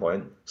one pain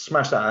point,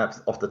 smash that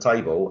off the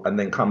table, and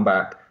then come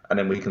back, and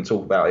then we can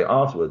talk about it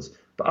afterwards.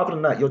 But other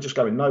than that, you're just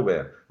going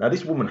nowhere. Now,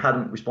 this woman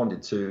hadn't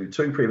responded to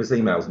 2 previous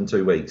emails in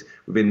 2 weeks.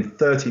 Within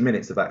 30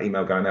 minutes of that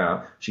email going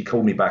out, she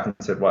called me back and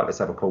said, right, let's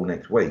have a call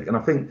next week. And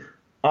I think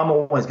I'm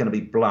always going to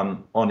be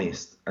blunt,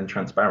 honest, and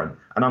transparent.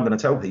 And I'm going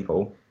to tell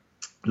people,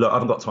 look, I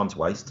haven't got time to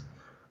waste.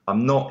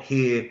 I'm not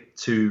here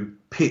to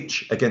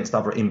pitch against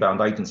other inbound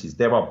agencies.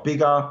 There are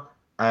bigger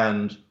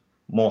and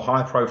more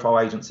high-profile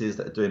agencies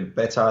that are doing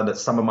better, that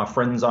some of my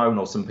friends own,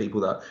 or some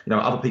people that,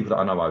 other people that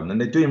I know own, and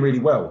they're doing really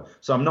well.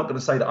 So I'm not going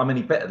to say that I'm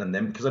any better than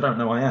them, because I don't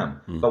know I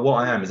am. But what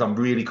I am is I'm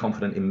really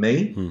confident in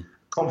me,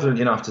 confident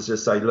enough to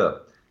just say,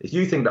 look, if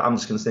you think that I'm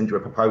just going to send you a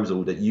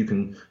proposal that you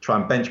can try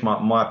and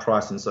benchmark my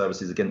price and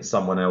services against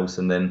someone else,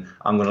 and then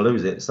I'm going to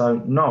lose it.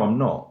 So no, I'm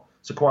not.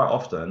 So quite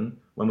often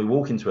when we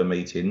walk into a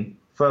meeting,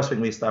 first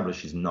thing we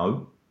establish is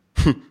no.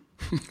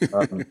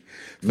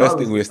 First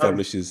thing we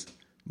establish is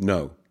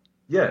no.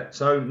 Yeah.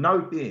 So no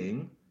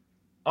being,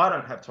 I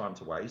don't have time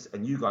to waste,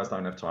 and you guys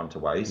don't have time to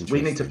waste.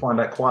 We need to find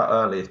out quite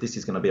early if this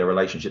is going to be a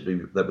relationship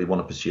that we want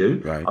to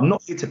pursue. Right. I'm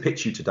not here to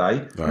pitch you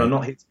today, right, and I'm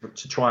not here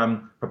to try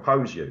and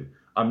propose you.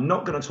 I'm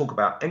not going to talk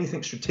about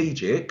anything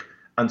strategic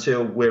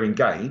until we're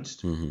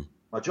engaged. Mm-hmm.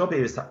 My job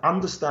here is to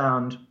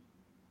understand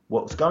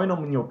what's going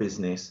on in your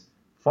business,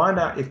 find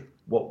out if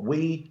what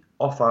we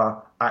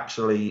offer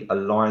actually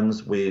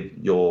aligns with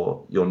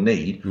your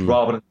need,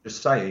 rather than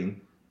just saying,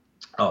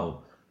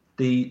 oh,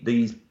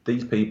 these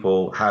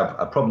people have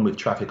a problem with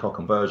traffic or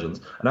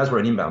conversions, and as we're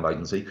an inbound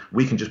agency,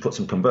 we can just put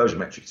some conversion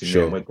metrics in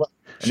there and we're great.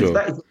 And if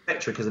that is the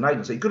metric as an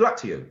agency, good luck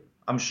to you.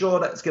 I'm sure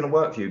that's going to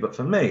work for you. But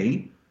for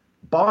me,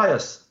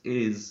 Bias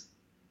is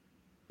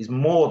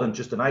more than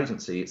just an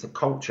agency. It's a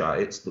culture.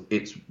 It's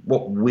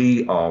what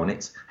we are, and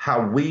it's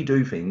how we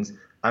do things,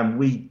 and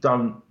we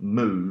don't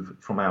move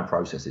from our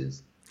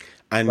processes.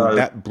 And So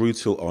that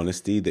brutal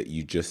honesty that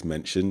you just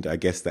mentioned, I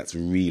guess that's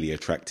really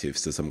attractive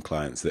to some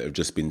clients that have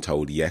just been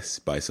told yes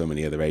by so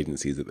many other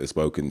agencies that they've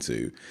spoken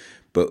to.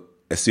 But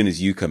as soon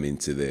as you come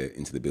into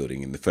the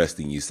building and the first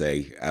thing you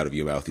say out of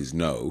your mouth is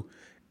no,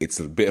 it's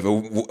a bit of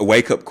a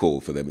wake up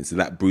call for them. It's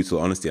that brutal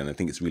honesty, and I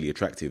think it's really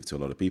attractive to a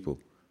lot of people.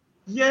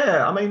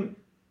 yeah,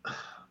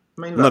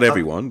 Not look,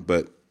 everyone,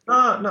 but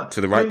no.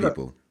 to the right Look,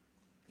 people.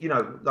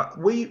 like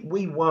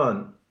we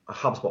weren't a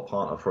HubSpot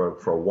partner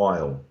for a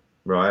while,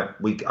 right?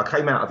 I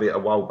came out of it a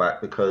while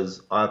back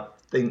because I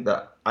think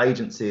that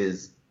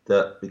agencies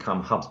that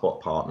become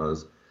HubSpot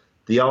partners,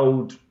 the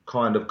old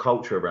kind of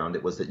culture around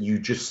it was that you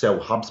just sell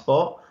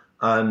HubSpot,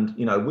 and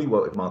we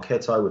work with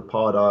Marketo, with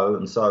Pardo,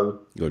 and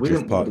so Your we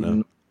drift didn't partner.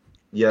 really,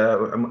 yeah,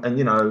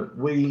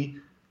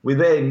 we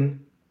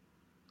then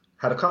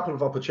had a couple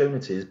of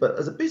opportunities, but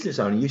as a business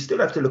owner, you still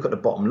have to look at the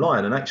bottom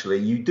line. And actually,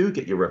 you do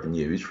get your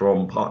revenues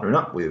from partnering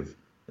up with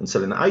and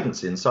selling the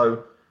agency. And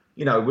so,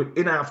 in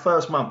our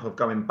first month of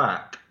going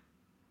back,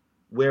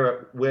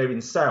 we're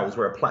in sales.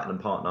 We're a platinum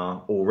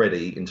partner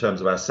already in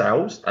terms of our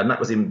sales, and that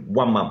was in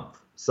 1 month.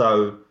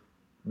 So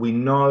we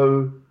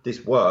know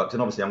this worked,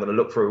 and obviously, I'm going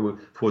to look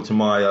forward to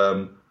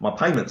my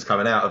payments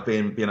coming out of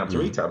being able to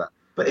retail that.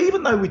 But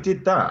even though we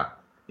did that,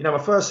 my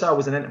first sale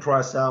was an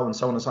enterprise sale, and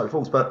so on and so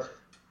forth. But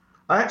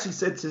I actually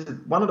said to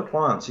one of the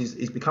clients,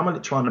 he's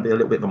becoming trying to be a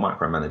little bit of a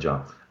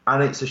micromanager,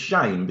 and it's a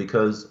shame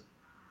because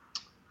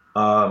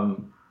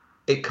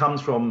it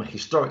comes from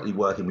historically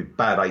working with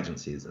bad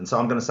agencies. And so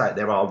I'm going to say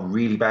there are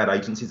really bad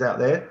agencies out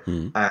there,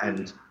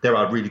 and there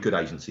are really good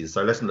agencies.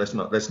 So let's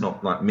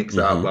not like mix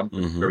it up.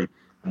 I'm very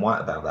white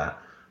about that.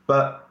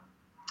 But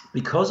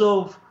because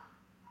of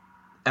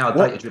our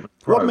data-driven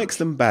approach, What makes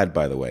them bad,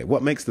 by the way?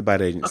 What makes the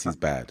bad agencies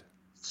bad?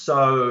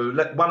 So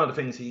one of the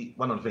things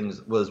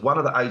was one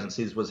of the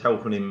agencies was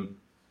helping him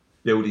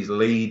build his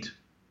leads,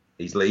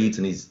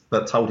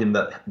 but told him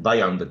that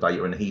they owned the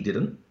data and he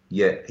didn't.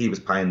 Yet he was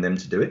paying them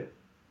to do it.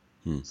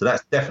 So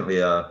that's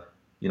definitely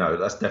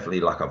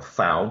like a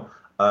foul.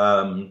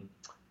 When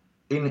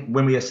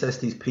we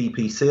assessed his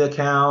PPC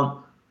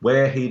account,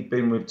 where he'd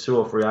been with 2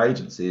 or 3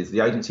 agencies,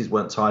 the agencies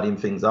weren't tidying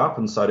things up,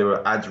 and so there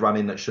were ads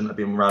running that shouldn't have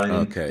been running.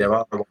 Okay. There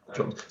are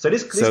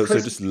so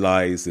just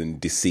lies and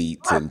deceit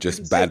and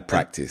just bad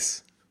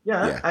practice.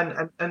 Yeah.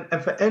 And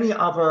for any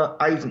other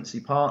agency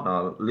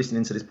partner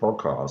listening to this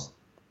podcast,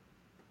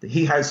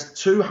 he has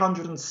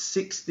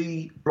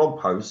 260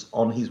 blog posts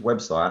on his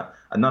website,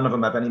 and none of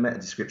them have any meta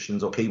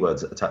descriptions or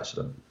keywords attached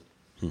to them.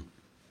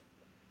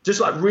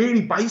 Just like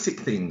really basic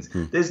things.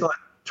 There's like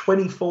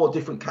 24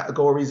 different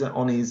categories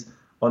on his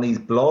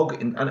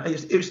blog, and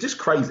it was just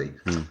crazy.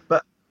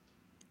 But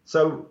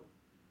so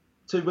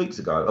a week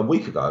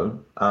ago,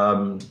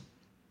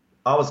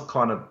 I was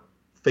kind of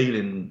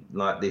feeling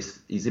like this.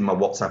 He's in my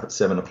WhatsApp at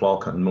 7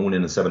 o'clock in the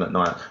morning and 7 at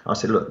night. I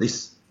said, look,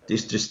 this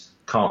just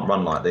can't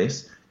run like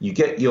this. You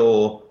get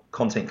your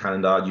content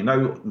calendar, you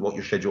know what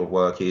your schedule of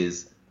work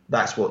is,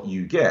 that's what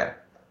you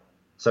get.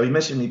 So he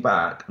messaged me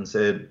back and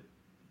said,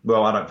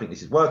 well, I don't think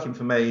this is working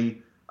for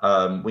me.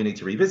 We need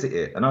to revisit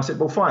it. And I said,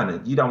 well, fine.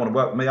 You don't want to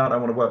work with me. I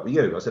don't want to work with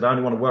you. I said, I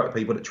only want to work with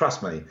people that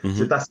trust me.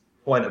 So that's the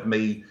point of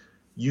me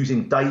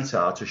using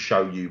data to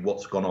show you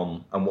what's gone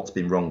on and what's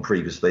been wrong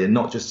previously, and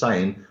not just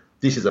saying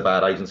this is a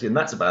bad agency and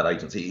that's a bad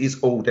agency. It's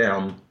all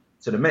down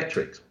to the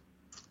metrics,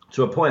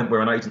 to a point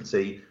where an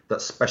agency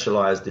that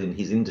specialized in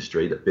his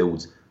industry that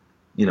builds,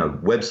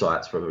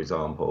 websites, for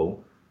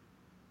example,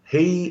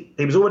 he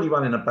was already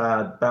running a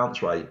bad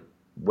bounce rate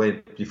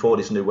before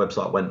this new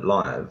website went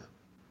live.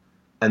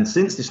 And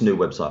since this new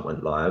website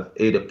went live,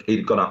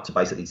 he'd gone up to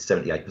basically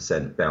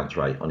 78% bounce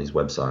rate on his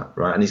website,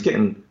 right? And he's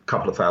getting a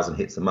couple of thousand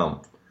hits a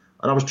month.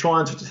 And I was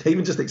trying to,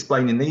 even just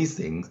explaining these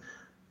things,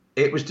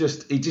 he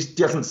just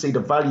doesn't see the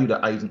value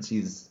that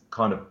agencies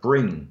kind of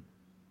bring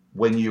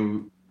when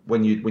you're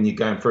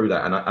going through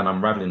that and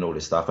unraveling all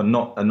this stuff, and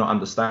not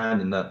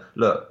understanding that,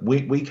 look,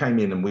 we came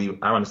in and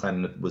our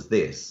understanding was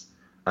this.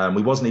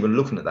 We wasn't even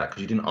looking at that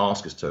because you didn't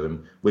ask us to,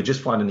 and we're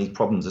just finding these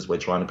problems as we're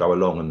trying to go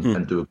along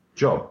and do a good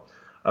job.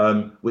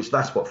 Which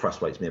that's what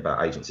frustrates me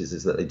about agencies,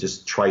 is that they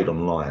just trade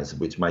on lies,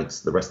 which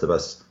makes the rest of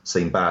us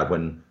seem bad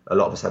when a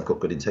lot of us have got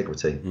good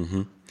integrity.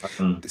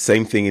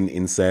 Same thing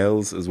in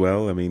sales as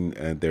well. I mean,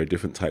 there are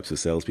different types of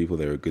salespeople.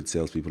 There are good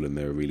salespeople and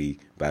there are really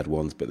bad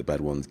ones, but the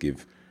bad ones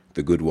give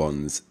the good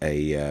ones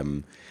a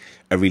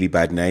really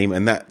bad name.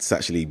 And that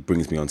actually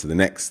brings me on to the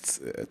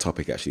next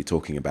topic, actually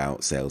talking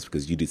about sales,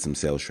 because you did some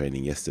sales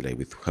training yesterday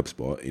with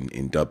HubSpot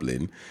in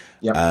Dublin.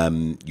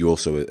 Yep. You're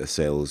also a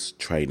sales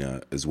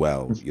trainer as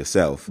well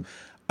yourself.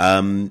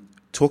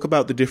 Talk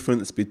about the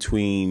difference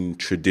between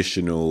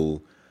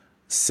traditional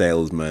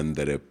salesmen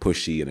that are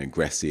pushy and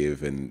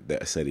aggressive and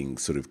that are selling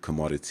sort of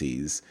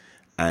commodities,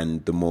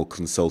 and the more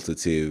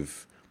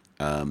consultative,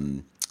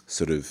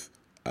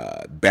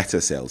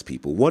 better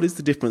salespeople. What is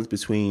the difference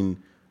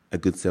between a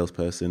good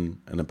salesperson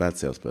and a bad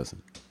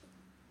salesperson?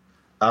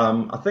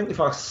 I think if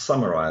I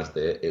summarized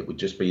it, it would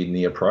just be in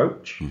the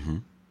approach.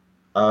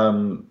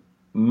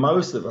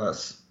 Most of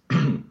us,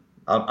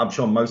 I'm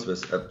sure most of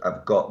us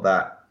have got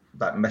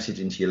that message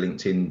into your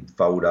LinkedIn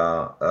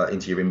folder,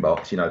 into your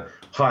inbox,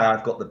 hi,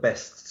 I've got the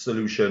best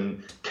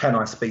solution. Can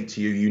I speak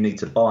to you? You need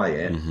to buy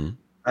it.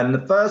 And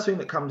the first thing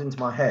that comes into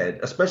my head,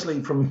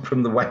 especially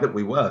from the way that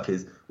we work,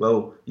 is,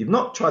 well, you've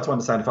not tried to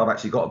understand if I've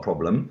actually got a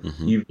problem.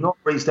 You've not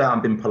reached out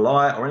and been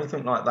polite or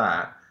anything like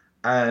that.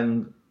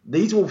 And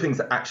these are all things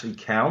that actually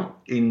count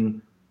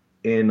in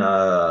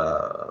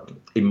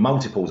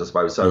multiples, I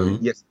suppose. So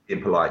yes,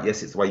 being polite.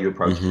 Yes, it's the way you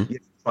approach.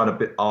 Yes, trying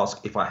to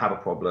ask if I have a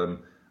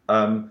problem.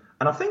 And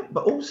I think,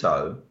 but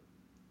also,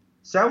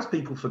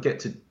 salespeople forget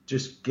to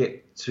just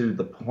get to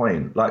the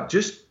point. Like,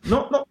 just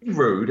not be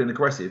rude and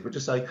aggressive, but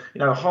just say,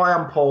 hi,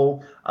 I'm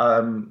Paul.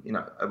 I'm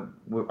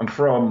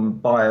from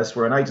Bias.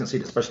 We're an agency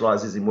that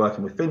specializes in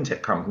working with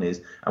fintech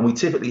companies, and we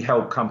typically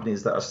help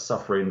companies that are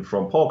suffering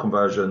from poor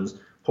conversions,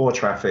 poor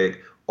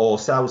traffic, or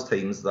sales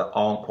teams that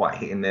aren't quite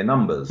hitting their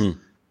numbers.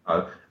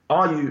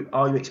 Are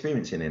you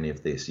experiencing any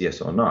of this?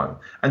 Yes or no?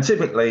 And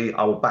typically,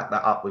 I will back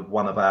that up with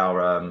one of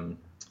our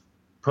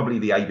probably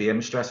the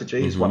ABM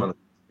strategies, one of the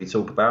we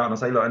talk about, and I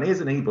say, look, and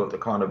here's an ebook that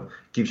kind of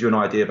gives you an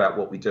idea about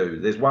what we do.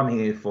 There's one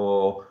here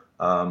for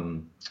buyer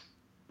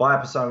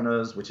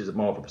personas, which is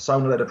more of a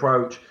persona-led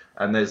approach,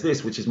 and there's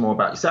this, which is more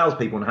about your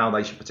salespeople and how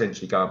they should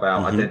potentially go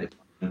about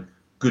identifying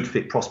good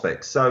fit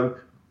prospects. So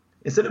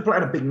instead of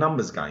playing a big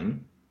numbers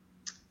game,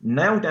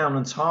 nail down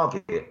and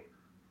target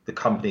the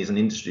companies and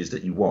industries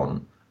that you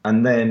want,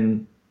 and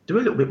then do a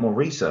little bit more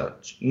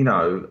research. I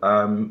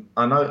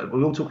know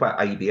we all talk about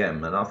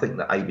ABM, and I think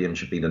that ABM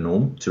should be the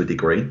norm to a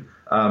degree.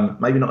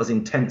 Maybe not as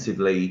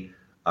intensively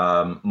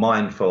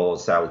mined for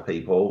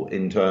salespeople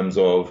in terms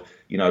of,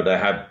 they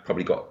have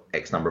probably got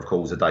X number of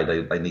calls a day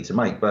they need to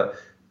make. But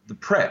the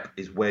prep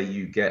is where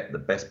you get the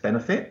best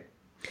benefit.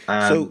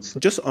 So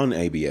just on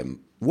ABM,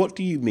 what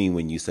do you mean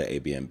when you say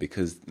ABM?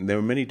 Because there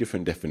are many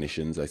different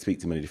definitions. I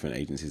speak to many different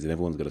agencies, and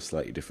everyone's got a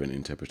slightly different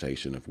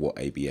interpretation of what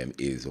ABM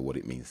is or what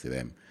it means to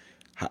them.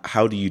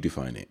 How do you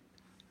define it?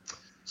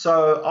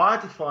 So I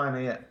define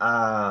it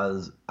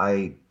as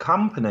a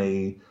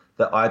company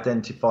that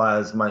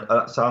identifies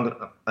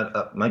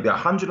maybe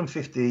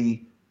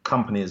 150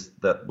 companies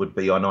that would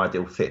be an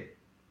ideal fit.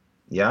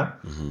 Yeah.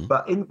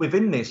 But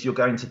within this, you're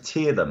going to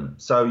tier them.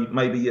 So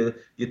maybe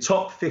your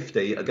top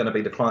 50 are going to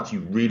be the clients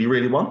you really,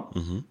 really want.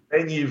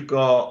 Then you've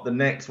got the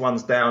next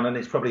ones down, and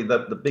it's probably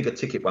the bigger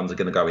ticket ones are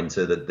going to go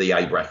into the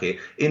A bracket.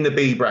 In the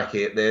B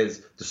bracket,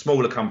 there's the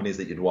smaller companies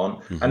that you'd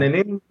want. And then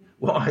in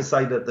what I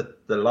say that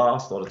the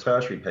last or the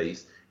tertiary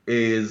piece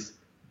is,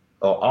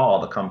 or are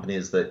the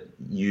companies that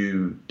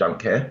you don't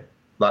care.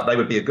 Like, they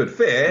would be a good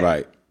fit.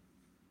 Right.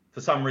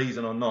 For some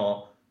reason or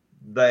not,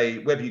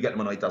 whether you get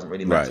them or not, it doesn't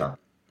really matter. Right.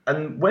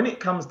 And when it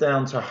comes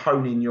down to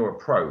honing your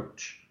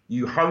approach,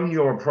 you hone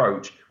your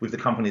approach with the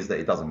companies that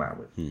it doesn't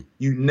matter with.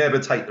 You never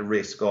take the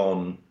risk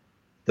on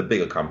the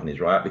bigger companies,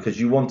 right? Because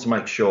you want to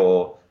make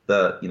sure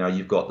that,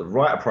 you've got the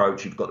right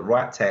approach, you've got the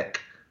right tech,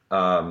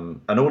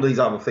 and all these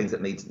other things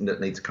that need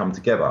to come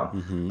together.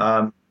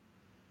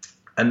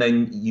 And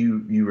then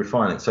you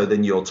refine it. So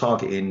then you're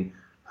targeting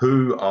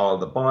who are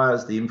the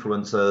buyers, the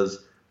influencers,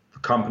 the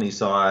company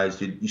size.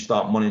 You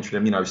start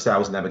monitoring them.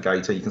 Sales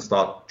Navigator. You can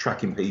start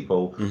tracking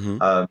people.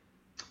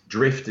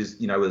 Drift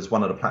is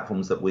one of the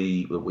platforms that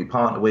we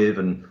partner with,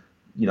 and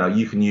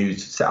you can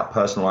set up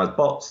personalized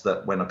bots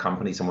that when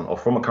someone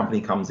from a company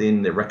comes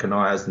in, they're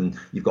recognized, and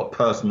you've got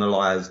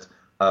personalized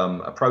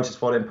approaches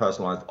for them,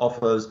 personalized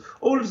offers.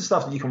 All of the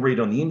stuff that you can read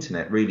on the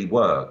internet really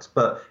works,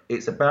 but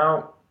it's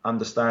about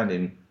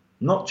understanding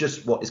not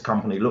just what this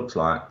company looks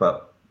like,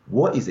 but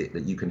what is it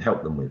that you can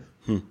help them with?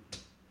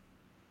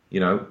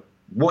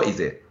 What is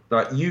it?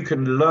 Like, you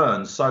can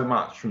learn so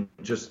much from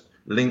just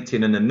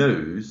LinkedIn and the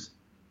news.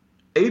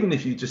 Even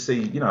if you just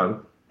see,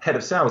 head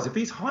of sales, if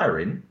he's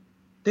hiring,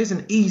 there's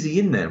an easy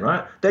in there,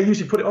 right? They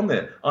usually put it on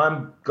there.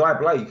 I'm Guy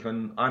Blake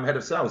and I'm head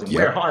of sales and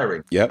we're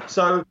hiring.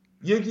 So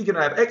you're going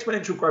to have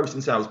exponential growth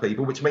in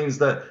salespeople, which means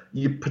that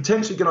you're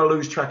potentially going to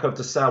lose track of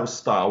the sales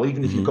style,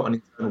 even if you've got an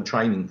internal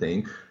training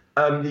thing.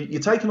 You're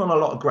taking on a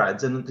lot of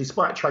grads, and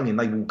despite training,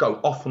 they will go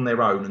off on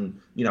their own.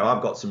 And,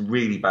 I've got some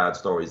really bad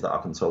stories that I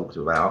can talk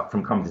to about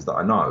from companies that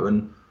I know.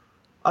 And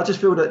I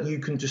just feel that you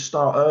can just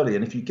start early.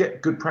 And if you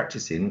get good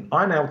practice in,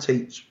 I now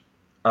teach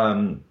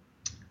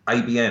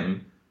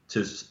ABM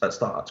to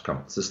startup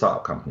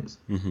companies.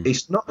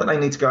 It's not that they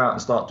need to go out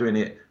and start doing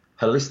it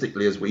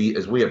holistically as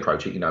we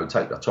approach it,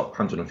 take the top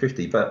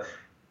 150. But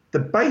the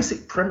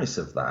basic premise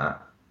of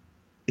that,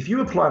 if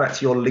you apply that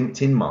to your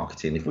LinkedIn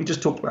marketing, if we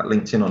just talked about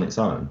LinkedIn on its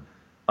own,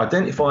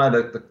 identify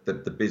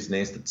the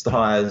business, the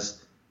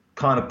size,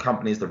 kind of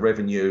companies, the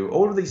revenue,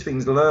 all of these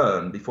things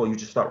learn before you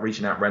just start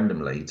reaching out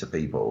randomly to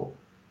people.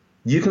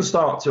 You can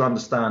start to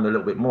understand a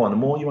little bit more. And the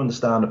more you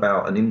understand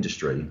about an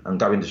industry and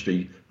go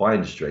industry by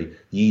industry,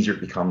 the easier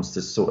it becomes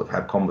to sort of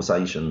have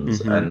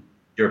conversations and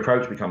your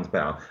approach becomes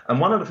better.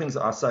 And one of the things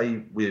that I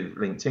say with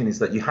LinkedIn is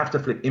that you have to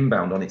flip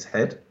inbound on its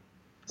head.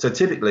 So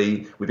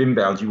typically with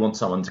inbound, you want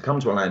someone to come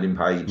to a landing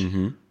page,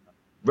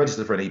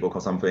 register for an ebook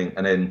or something,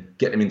 and then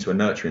get them into a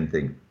nurturing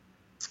thing.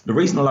 The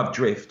reason I love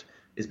Drift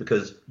is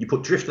because you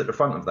put Drift at the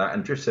front of that,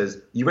 and Drift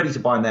says, you ready to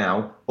buy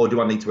now, or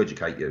do I need to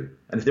educate you?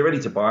 And if they're ready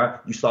to buy,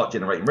 you start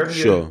generating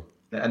revenue. Sure.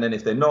 And then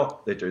if they're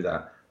not, they do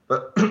that.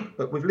 But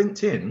with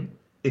LinkedIn,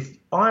 if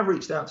I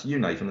reached out to you,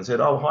 Nathan, and said,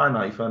 oh, hi,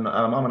 Nathan,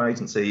 I'm an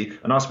agency,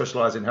 and I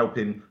specialize in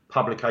helping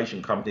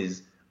publication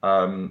companies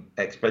grow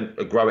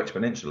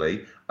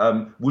exponentially,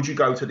 would you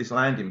go to this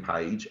landing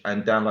page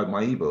and download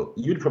my ebook?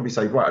 You'd probably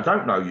say, right, I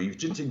don't know you, you've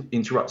just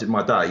interrupted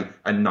my day,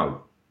 and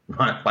no.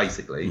 Right,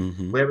 basically.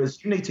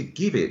 Whereas you need to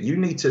give it, you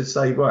need to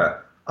say, right,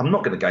 I'm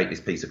not going to gate this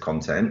piece of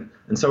content.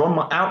 And so on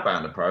my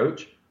outbound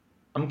approach,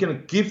 I'm going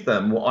to give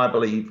them what I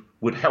believe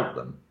would help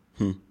them.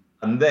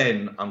 And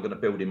then I'm going to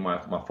build in my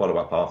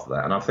follow-up after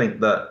that. And I think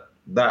that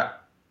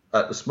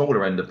at the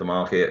smaller end of the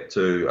market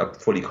to a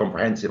fully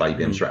comprehensive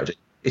ABM strategy,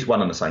 it's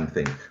one and the same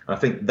thing. And I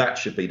think that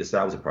should be the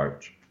sales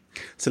approach.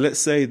 So let's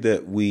say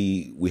that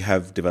we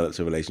have developed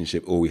a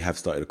relationship, or we have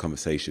started a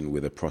conversation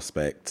with a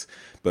prospect,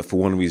 but for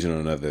one reason or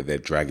another, they're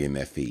dragging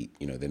their feet.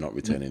 You know, they're not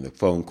returning the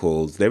phone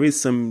calls. There is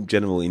some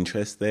general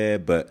interest there,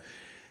 but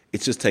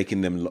it's just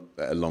taking them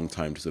a long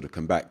time to sort of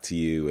come back to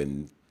you,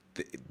 and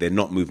they're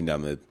not moving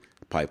down the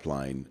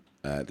pipeline,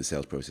 the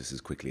sales process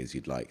as quickly as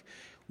you'd like.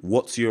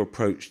 What's your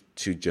approach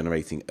to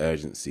generating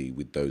urgency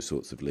with those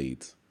sorts of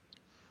leads?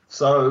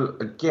 So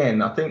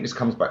again, I think this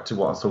comes back to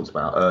what I talked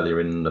about earlier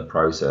in the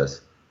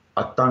process.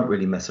 I don't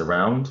really mess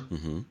around.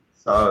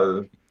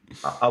 So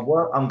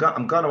I'm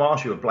going to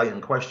ask you a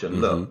blatant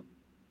question. Look,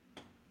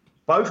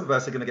 both of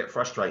us are going to get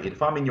frustrated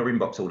if I'm in your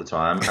inbox all the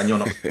time and you're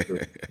not.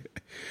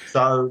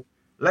 So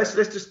let's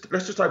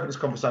just open this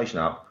conversation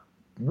up.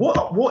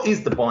 What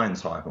is the buying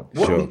cycle?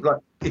 Like,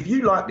 if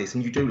you like this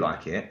and you do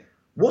like it,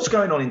 what's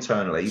going on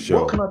internally?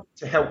 What can I do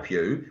to help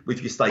you with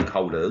your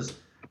stakeholders?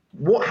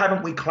 What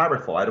haven't we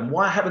clarified, and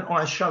why haven't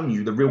I shown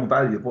you the real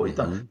value of what you've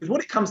done? Because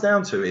what it comes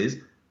down to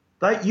is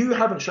that you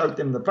haven't showed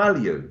them the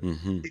value.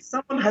 If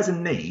someone has a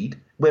need,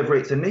 whether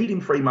it's a need in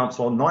 3 months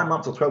or 9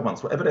 months or 12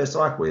 months, whatever their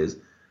cycle is,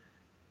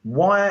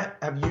 why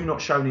have you not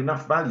shown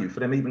enough value for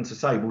them even to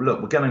say, well,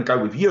 look, we're going to go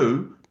with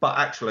you, but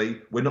actually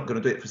we're not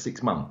going to do it for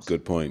 6 months?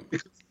 Good point.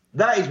 Because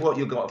that is what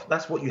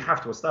that's what you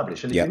have to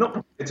establish. And if you're not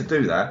prepared to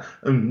do that,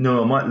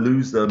 no, I might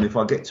lose them if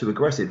I get too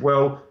aggressive.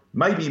 Well,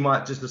 maybe you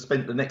might just have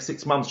spent the next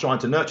 6 months trying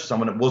to nurture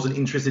someone that wasn't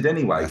interested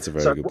anyway. That's a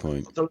very good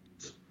point.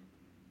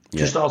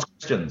 Just ask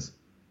questions,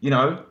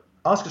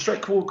 ask a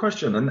straightforward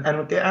question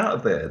and get out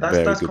of there.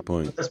 That's good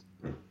point.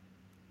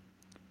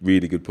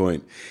 Really good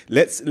point.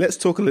 Let's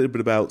talk a little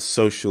bit about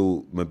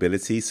social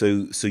mobility.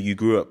 So you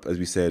grew up, as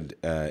we said,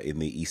 in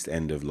the East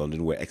End of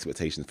London, where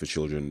expectations for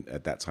children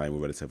at that time were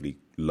relatively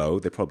low.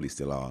 They probably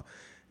still are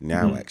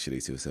now,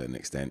 actually, to a certain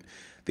extent.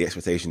 The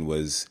expectation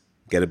was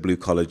get a blue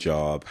collar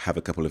job, have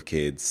a couple of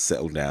kids,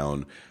 settle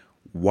down.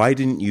 Why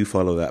didn't you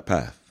follow that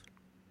path?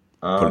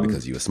 Probably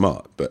because you were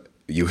smart, but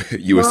you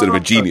were sort of a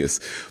genius.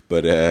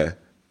 But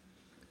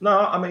no,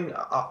 I mean,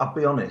 I'll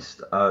be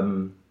honest.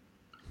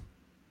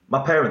 My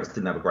parents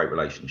didn't have a great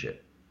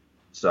relationship,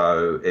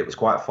 so it was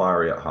quite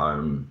fiery at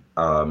home.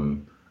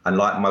 And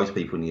like most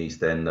people in the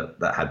East End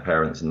that had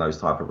parents in those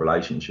type of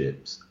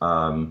relationships,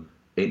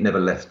 it never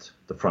left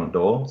the front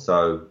door.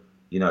 So,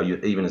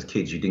 even as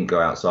kids, you didn't go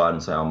outside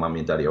and say, oh, mummy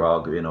and daddy are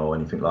arguing or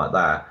anything like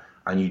that.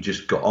 And you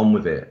just got on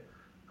with it.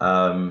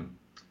 And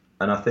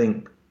I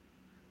think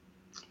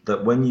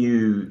that when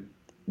you're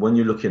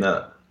looking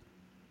at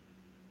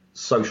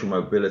social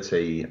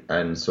mobility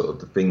and sort of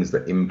the things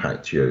that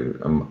impact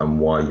you and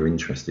why you're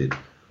interested,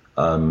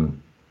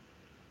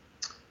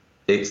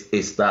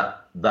 it's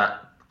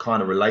that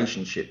kind of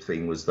relationship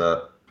thing was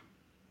that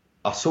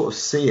I sort of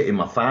see it in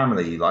my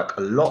family. Like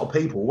a lot of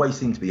people always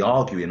seem to be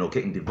arguing or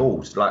getting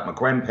divorced, like my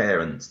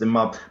grandparents, then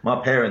my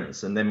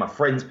parents, and then my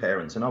friends'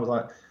 parents. And I was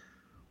like,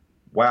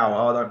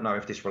 wow, I don't know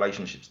if this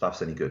relationship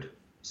stuff's any good.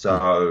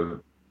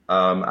 So,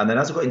 and then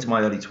as I got into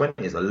my early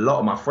 20s, a lot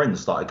of my friends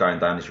started going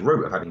down this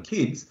route of having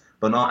kids,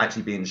 but not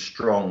actually being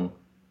strong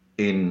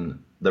in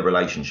the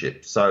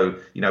relationship. So,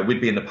 we'd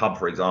be in the pub,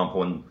 for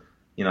example, and,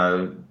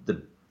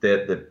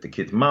 the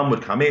kid's mum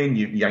would come in,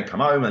 you ain't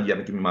come home and you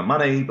haven't given me my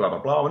money, blah, blah,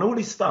 blah, and all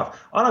this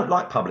stuff. I don't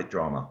like public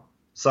drama.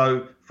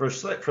 So for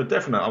a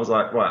definite, I was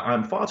like, right,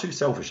 I'm far too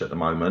selfish at the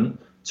moment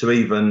to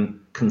even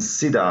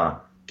consider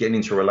getting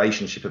into a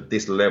relationship of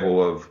this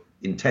level of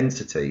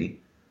intensity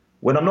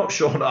when I'm not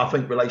sure that I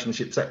think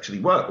relationships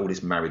actually work, all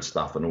this marriage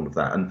stuff and all of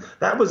that. And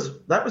that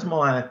was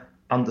my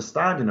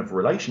understanding of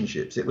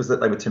relationships. It was that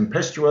they were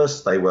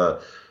tempestuous, they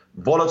were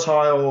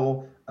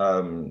volatile,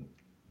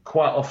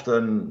 quite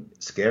often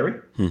scary.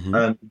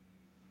 And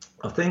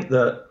I think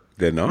that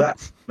they're not.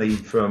 That's me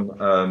from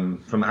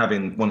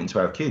wanting to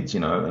have kids,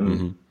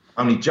 and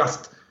only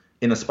just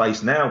in a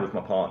space now with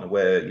my partner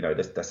where,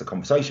 that's a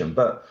conversation.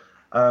 But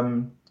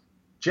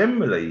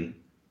generally,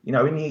 you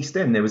know, in the East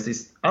End, there was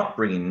this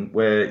upbringing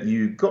where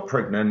you got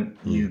pregnant,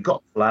 you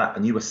got flat,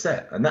 and you were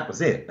set, and that was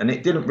it. And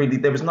it didn't really,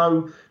 there was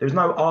no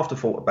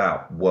afterthought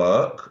about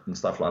work and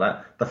stuff like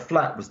that. The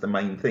flat was the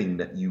main thing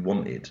that you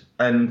wanted.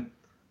 And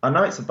I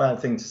know it's a bad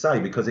thing to say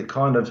because it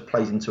kind of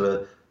plays into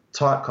a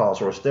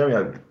typecast or a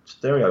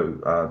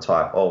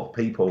stereotype of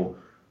people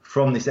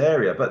from this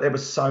area, but there were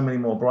so many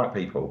more bright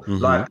people.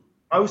 Like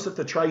most of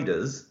the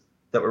traders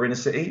that were in a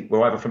city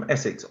were either from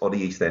Essex or the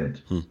East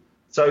End.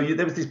 So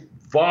there was this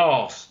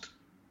vast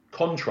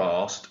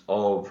contrast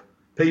of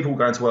people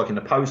going to work in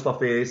the post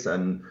office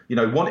and, you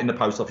know, wanting the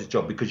post office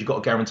job because you got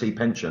a guaranteed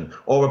pension,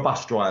 or a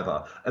bus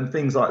driver and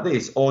things like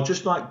this, or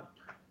just like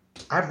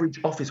average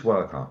office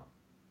worker.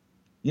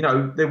 You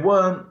know, there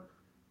weren't,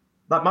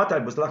 like, my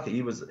dad was lucky.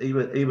 He was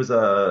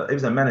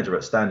a manager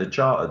at Standard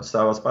Chartered.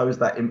 So I suppose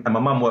that, and my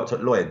mum worked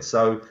at Lloyd's.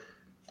 So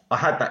I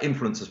had that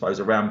influence, I suppose,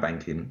 around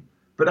banking.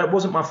 But that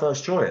wasn't my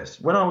first choice.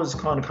 When I was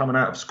kind of coming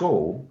out of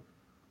school,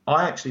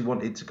 I actually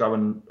wanted to go,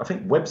 and I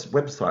think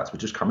websites were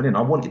just coming in.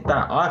 I wanted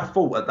that. I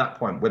thought at that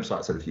point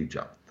websites are the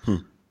future.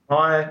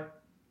 My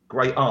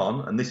great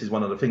aunt, and this is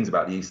one of the things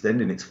about the East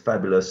End in its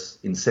fabulous,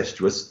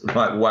 incestuous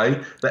like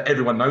way that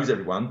everyone knows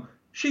everyone,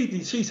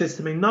 she says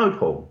to me, "No,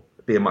 Paul,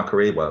 being my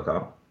career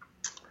worker,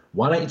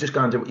 why don't you just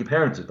go and do what your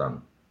parents have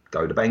done?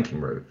 Go the banking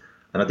route."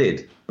 And I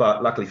did.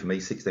 But luckily for me,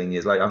 16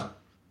 years later,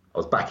 I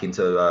was back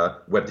into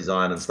web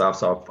design and stuff.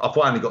 So I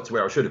finally got to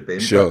where I should have been.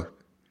 Sure. But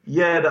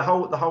yeah, the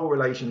whole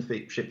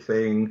relationship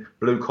thing,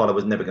 blue collar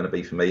was never going to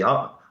be for me.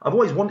 I've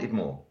always wanted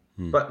more,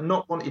 but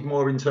not wanted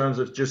more in terms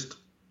of just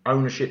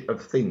ownership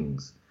of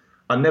things.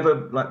 I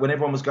never, like, when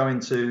everyone was going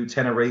to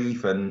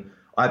Tenerife and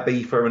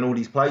Ibiza and all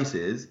these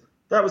places,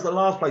 that was the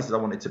last places I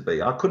wanted to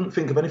be. I couldn't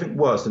think of anything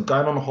worse than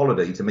going on a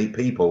holiday to meet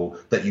people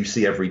that you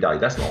see every day.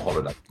 That's not a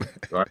holiday,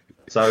 right?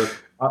 So,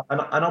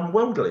 and I'm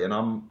worldly, and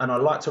I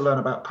like to learn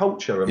about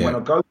culture. And when I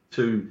go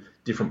to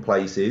different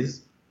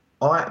places,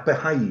 I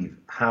behave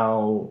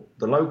how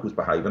the locals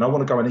behave, and I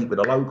want to go and eat with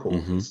the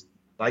locals.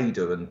 They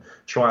do, and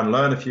try and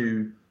learn a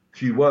few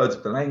words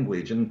of the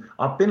language. And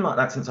I've been like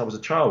that since I was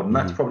a child, and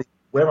that's probably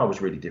where I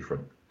was really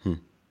different.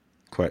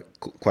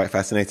 Quite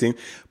fascinating.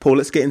 Paul,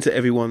 let's get into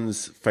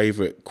everyone's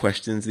favorite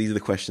questions. These are the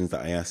questions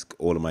that I ask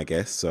all of my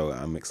guests, so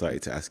I'm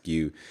excited to ask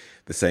you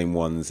the same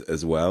ones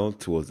as well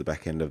towards the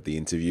back end of the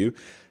interview.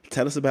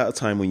 Tell us about a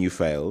time when you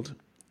failed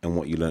and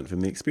what you learned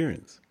from the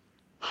experience.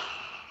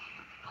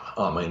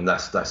 I mean,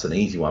 that's an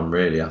easy one,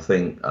 really. I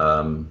think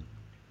the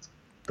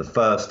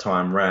first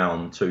time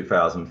round,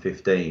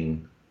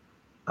 2015,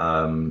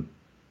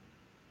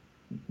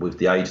 with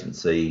the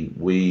agency,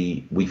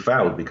 we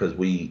failed because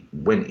we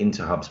went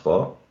into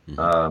HubSpot.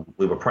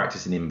 We were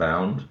practicing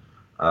inbound.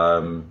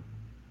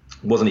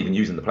 Wasn't even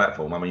using the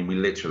platform. I mean, we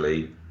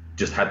literally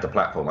just had the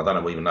platform. I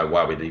don't even know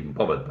why we'd even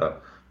bothered,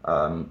 but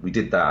we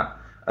did that.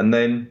 And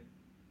then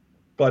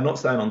by not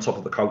staying on top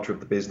of the culture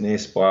of the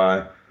business,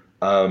 by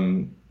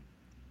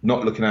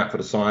not looking out for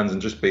the signs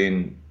and just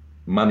being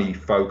money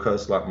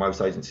focused like most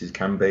agencies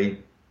can be,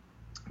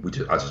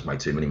 I just made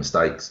too many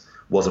mistakes.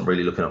 Wasn't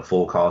really looking at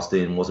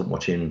forecasting, wasn't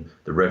watching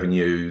the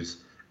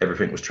revenues.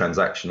 Everything was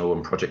transactional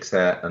and project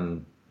set.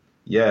 And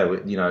yeah,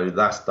 you know,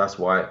 that's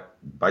why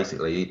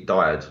basically it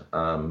died.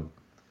 And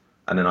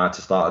then I had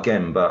to start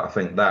again. But I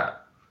think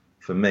that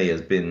for me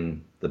has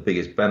been the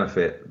biggest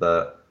benefit,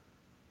 that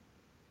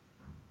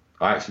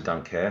I actually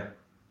don't care.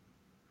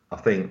 I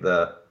think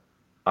that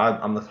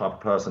I'm the type of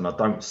person, I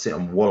don't sit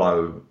and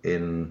wallow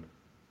in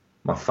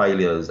my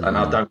failures, and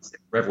I don't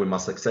revel in my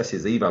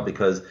successes either,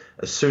 because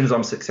as soon as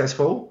I'm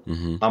successful,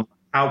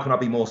 how can I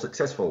be more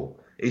successful?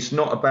 It's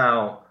not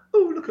about,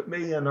 oh, look at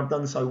me and I've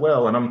done so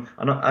well. And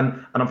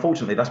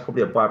unfortunately, that's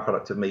probably a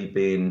byproduct of me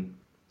being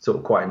sort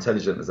of quite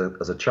intelligent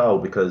as a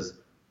child, because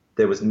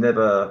there was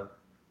never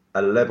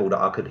a level that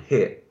I could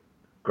hit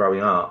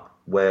growing up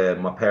where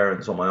my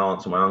parents or my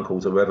aunts or my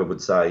uncles or whoever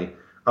would say,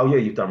 oh yeah,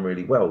 you've done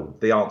really well.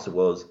 The answer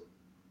was,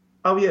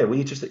 oh yeah, well,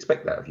 you just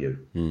expect that of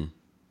you.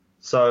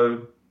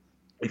 So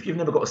if you've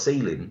never got a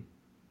ceiling,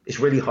 it's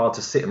really hard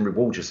to sit and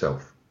reward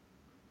yourself.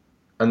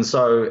 And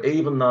so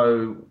even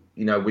though,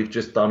 you know, we've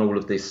just done all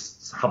of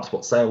this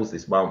HubSpot sales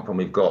this month and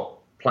we've got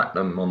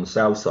platinum on the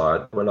sales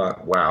side, we're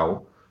like,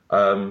 wow.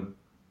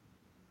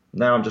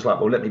 Now I'm just like,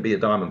 well, let me be a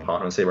diamond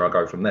partner and see where I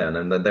go from there.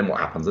 And then what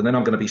happens? And then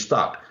I'm going to be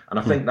stuck. And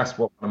I think that's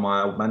what one of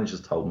my old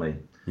managers told me.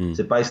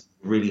 So basically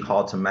really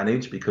hard to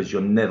manage, because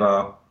you're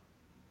never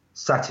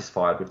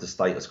satisfied with the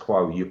status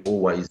quo. You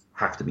always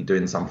have to be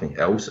doing something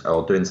else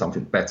or doing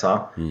something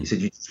better. He said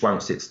you just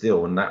won't sit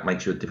still, and that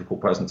makes you a difficult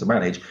person to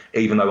manage,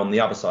 even though on the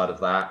other side of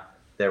that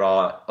there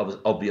are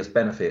obvious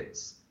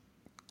benefits.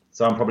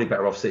 So I'm probably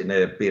better off sitting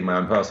there being my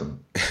own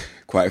person.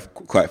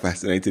 Quite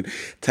fascinating.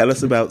 Tell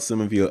us about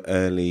some of your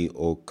early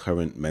or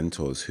current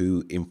mentors.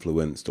 Who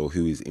influenced or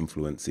who is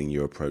influencing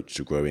your approach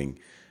to growing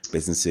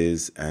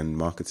businesses and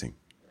marketing?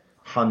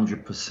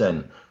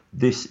 100%.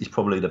 This is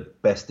probably the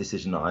best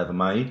decision that I ever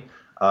made.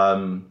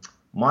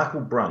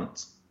 Michael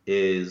Brunt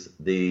is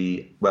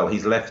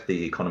he's left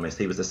The Economist.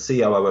 He was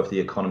the COO of The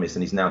Economist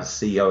and he's now the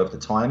CEO of The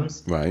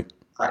Times. Right.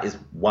 that is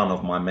one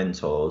of my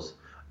mentors.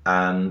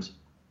 And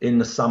in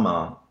the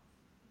summer,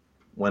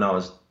 when I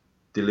was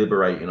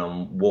deliberating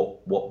on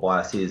what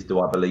bias is, do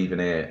I believe in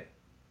it,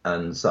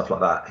 and stuff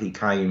like that, he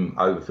came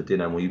over for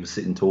dinner and we were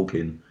sitting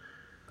talking.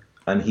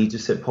 And he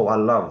just said, Paul, I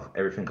love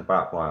everything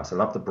about bias. I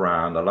love the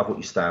brand. I love what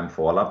you stand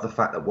for. I love the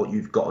fact that what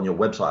you've got on your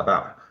website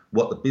about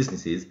what the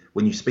business is,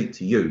 when you speak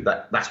to you,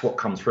 that's what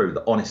comes through,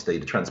 the honesty,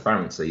 the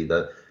transparency,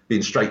 the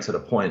being straight to the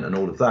point and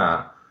all of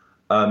that.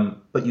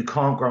 But you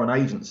can't grow an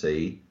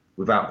agency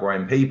without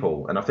growing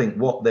people. And I think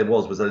what there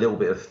was a little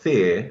bit of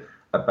fear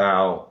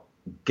about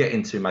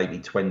getting to maybe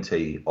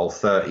 20 or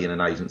 30 in an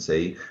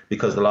agency,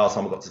 because the last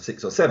time I got to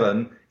 6 or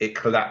 7, it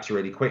collapsed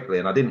really quickly.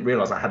 And I didn't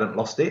realize I hadn't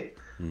lost it.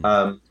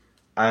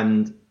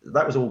 And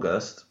that was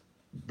August.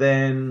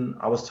 Then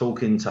I was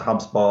talking to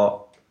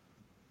HubSpot.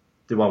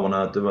 Do I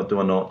want to? Do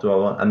I not? Do I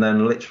want? And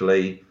then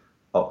literally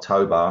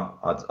October,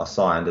 I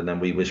signed, and then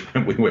we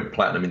went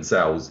platinum in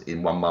sales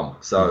in 1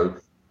 month. So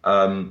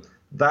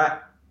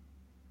that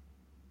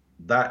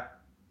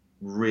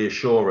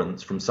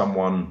reassurance from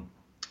someone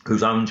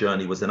whose own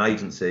journey was an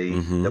agency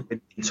that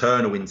went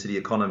internal into the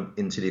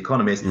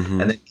Economist,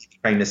 and then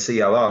became the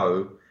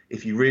COO.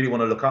 If you really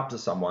want to look up to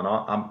someone,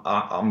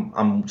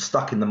 I'm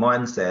stuck in the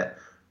mindset.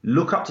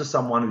 Look up to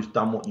someone who's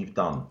done what you've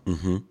done.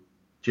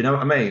 Do you know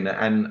what I mean?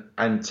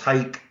 And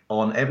take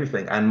on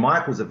everything. And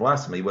Michael's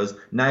advice to me was,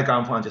 now go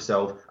and find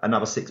yourself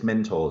another 6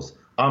 mentors.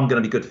 I'm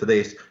going to be good for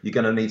this. You're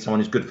going to need someone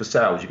who's good for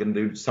sales. You're going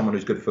to do someone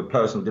who's good for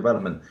personal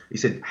development. He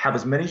said, have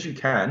as many as you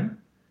can,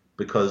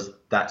 because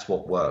that's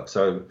what works.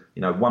 So,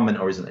 1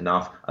 mentor isn't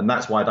enough. And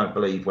that's why I don't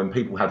believe when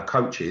people have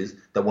coaches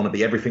that want to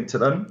be everything to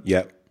them,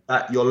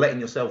 that you're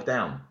letting yourself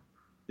down.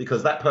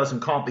 Because that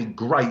person can't be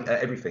great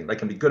at everything. They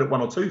can be good at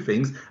 1 or 2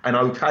 things and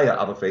okay at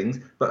other things.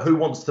 But who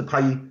wants to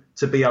pay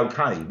to be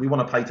okay? We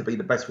want to pay to be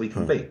the best we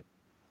can be.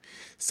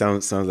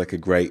 Sounds like a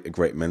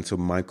great mentor,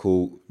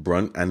 Michael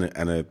Brunt, and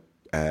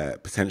a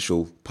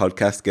potential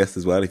podcast guest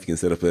as well. If you can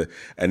set up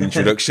an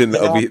introduction,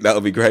 that'll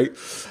be great.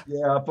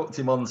 Yeah, I booked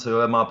him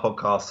onto my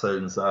podcast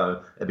soon,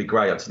 so it'd be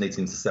great. I just need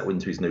him to settle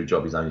into his new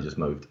job. He's only just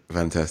moved.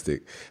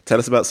 Fantastic. Tell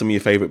us about some of your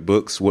favorite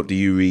books. What do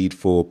you read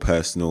for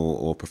personal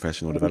or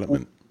professional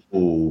development?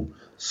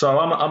 So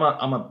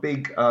I'm a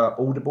big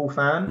Audible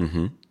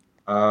fan,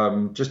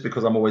 just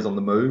because I'm always on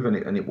the move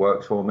and it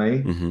works for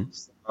me.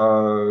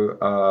 So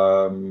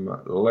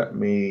let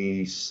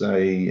me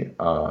say,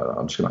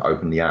 I'm just going to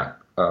open the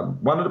app.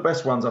 One of the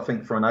best ones I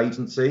think for an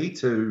agency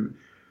to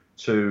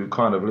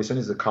kind of listen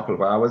is a couple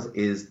of hours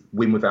is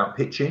Win Without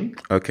Pitching.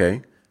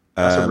 Okay,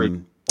 that's a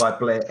read by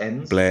Blair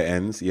Enns. Blair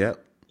Enns, yeah.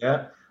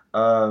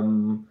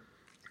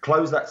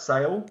 Close That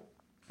Sale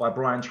by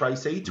Brian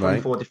Tracy,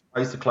 24 different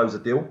ways to close a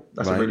deal.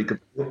 That's a really good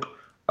book.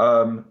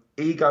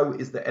 Ego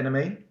is the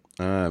Enemy.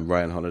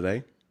 Ryan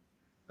Holiday.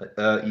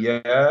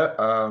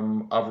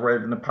 I've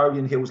read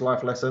Napoleon Hill's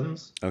Life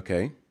Lessons.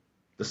 Okay.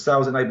 The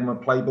Sales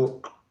Enablement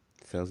Playbook.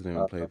 Sales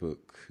Enablement Playbook.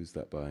 Who's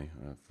that by?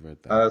 I've read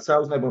that.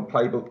 Sales Enablement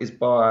Playbook is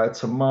by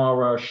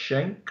Tamara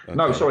Schenk. Okay.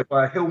 No, sorry,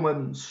 by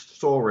Hillman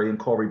Story and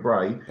Corey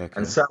Bray. Okay.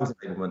 And Sales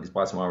Enablement is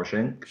by Tamara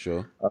Schenk.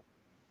 Sure.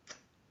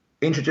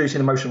 Introducing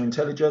Emotional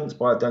Intelligence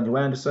by Daniel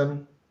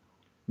Anderson.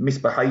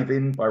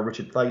 Misbehaving by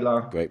Richard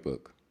Thaler. Great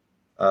book.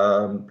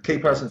 Key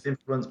Person's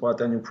Influence by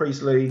Daniel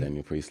Priestley.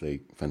 Daniel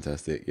Priestley,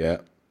 fantastic. Yeah.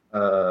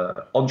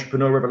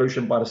 Entrepreneur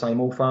Revolution by the same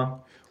author.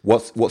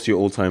 What's your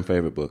all-time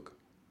favorite book?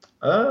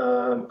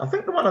 I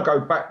think the one I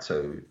go back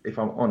to, if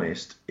I'm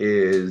honest,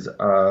 is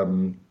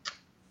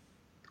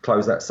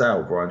Close That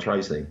Sale, Brian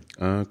Tracy.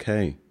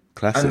 Okay,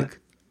 classic. And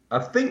I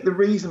think the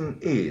reason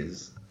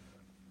is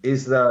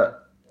that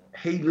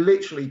he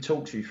literally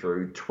talks you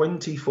through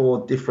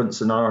 24 different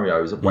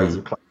scenarios of ways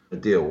of closing a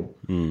deal.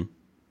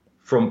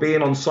 From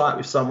being on site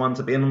with someone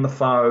to being on the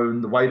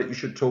phone, the way that you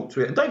should talk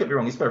to it. And don't get me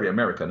wrong, it's very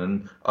American,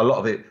 and a lot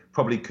of it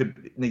probably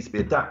needs to be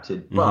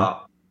adapted.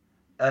 But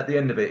at the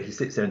end of it, he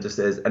sits there and just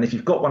says, and if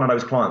you've got one of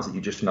those clients that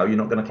you just know you're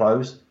not going to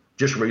close,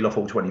 just reel off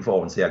all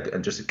 24 and see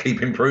and just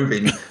keep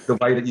improving the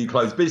way that you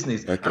close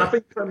business. Okay. And I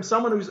think from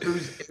someone who's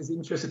as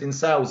interested in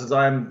sales as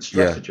I am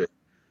strategy,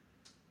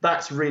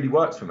 that's really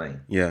works for me.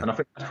 Yeah. And I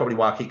think that's probably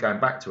why I keep going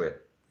back to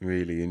it.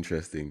 Really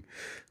interesting.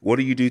 What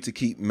do you do to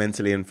keep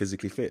mentally and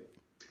physically fit?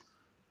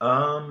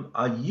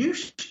 I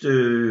used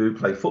to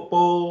play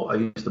football. I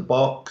used to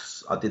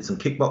box. I did some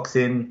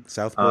kickboxing.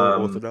 Southpaw,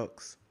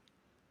 orthodox?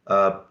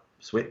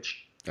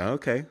 Switch. Oh,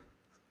 okay.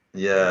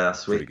 Yeah,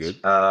 switch. Pretty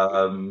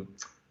good.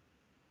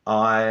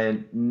 I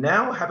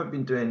now haven't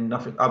been doing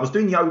nothing. I was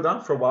doing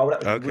yoga for a while.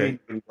 That was really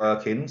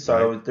working. So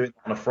I was doing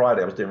that on a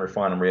Friday. I was doing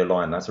Refine and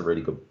Realign. That's a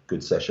really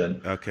good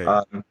session. Okay.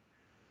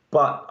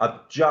 But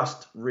I've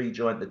just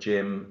rejoined the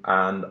gym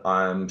and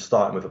I'm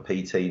starting with a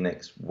PT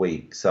next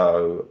week.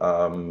 So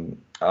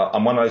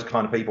I'm one of those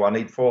kind of people. I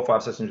need 4 or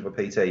 5 sessions with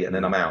a PT and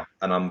then I'm out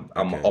and I'm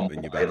on.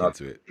 Then you're back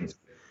into it.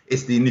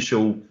 It's the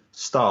initial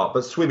start,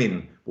 but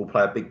swimming will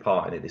play a big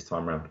part in it this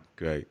time around.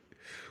 Great.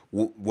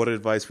 What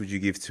advice would you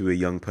give to a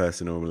young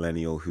person or a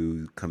millennial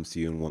who comes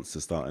to you and wants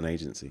to start an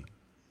agency?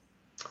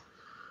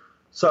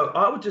 So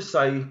I would just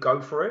say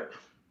go for it.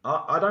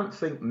 I don't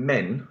think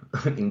men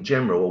in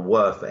general are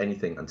worth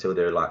anything until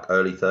they're like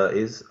early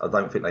 30s. I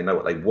don't think they know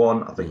what they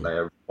want. I think they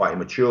are quite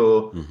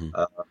immature.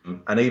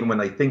 And even when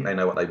they think they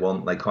know what they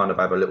want, they kind of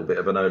have a little bit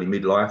of an early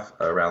midlife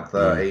around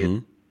 30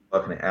 and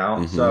working it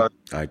out. So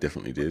I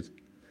definitely did.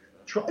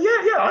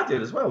 Yeah, I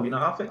did as well. You know,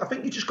 I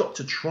think you just got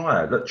to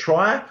try. Look,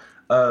 try.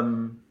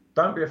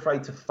 Don't be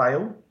afraid to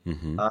fail,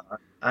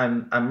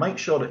 and make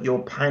sure that you're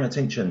paying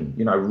attention.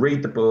 You know,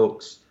 read the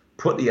books,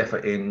 put the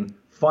effort in,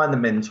 find the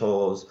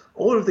mentors.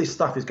 All of this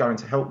stuff is going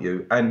to help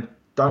you, and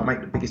don't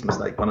make the biggest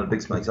mistake. One of the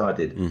biggest mistakes I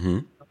did.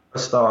 When I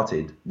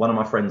started, one of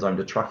my friends owned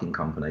a trucking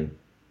company,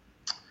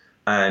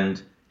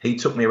 and he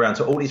took me around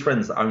to all these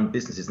friends that own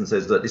businesses and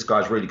says that this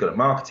guy's really good at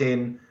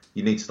marketing.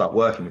 You need to start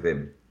working with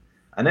him.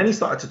 And then he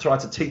started to try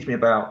to teach me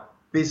about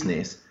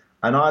business,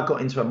 and I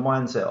got into a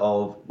mindset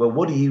of, well,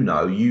 what do you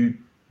know? You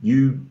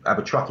have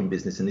a trucking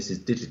business, and this is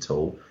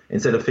digital.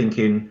 Instead of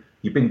thinking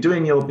you've been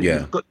doing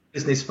you've got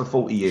business for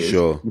 40 years,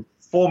 sure,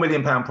 £4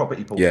 million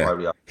property portfolio.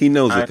 Yeah. He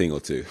knows a thing or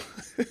two.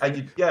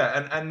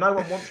 and no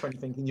one wants for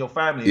anything in your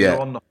family. You're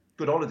on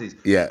good holidays.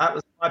 Yeah, that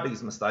was my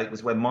biggest mistake.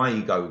 Was when my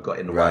ego got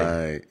in the way.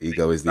 Right,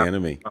 ego is the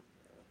enemy.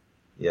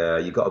 Yeah,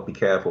 you got to be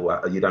careful.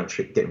 You don't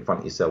get in front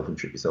of yourself and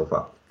trip yourself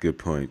up. Good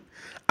point.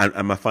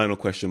 And my final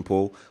question,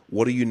 Paul,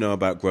 what do you know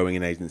about growing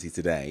an agency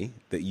today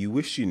that you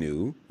wish you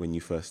knew when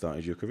you first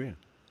started your career?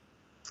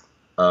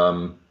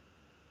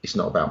 It's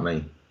not about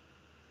me.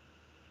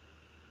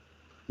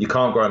 You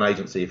can't grow an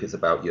agency if it's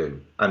about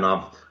you. And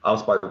I've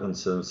spoken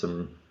to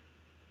some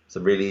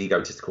really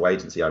egotistical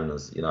agency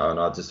owners, you know, and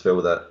I just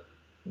feel that,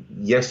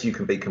 yes, you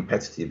can be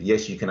competitive.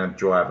 Yes, you can have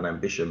drive and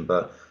ambition,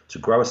 but to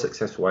grow a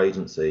successful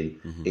agency,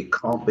 it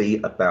can't be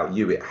about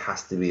you. It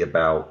has to be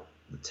about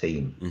the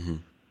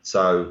team.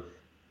 So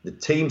the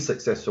team's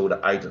successful, the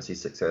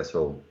agency's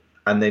successful.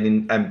 And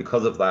then, and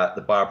because of that,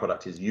 the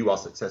byproduct is you are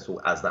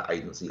successful as that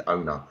agency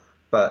owner.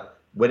 But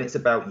when it's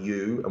about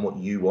you and what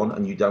you want,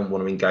 and you don't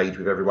want to engage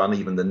with everyone,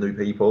 even the new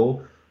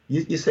people,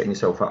 you're setting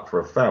yourself up for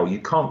a fail. You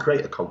can't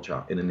create a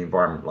culture in an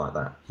environment like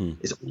that.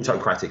 It's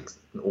autocratic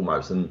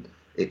almost, and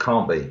it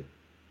can't be.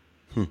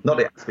 Not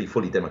that it has to be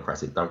fully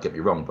democratic, don't get me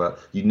wrong, but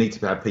you need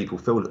to have people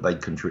feel that they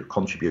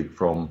contribute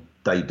from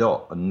day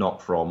dot, and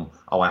not from,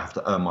 I have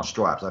to earn my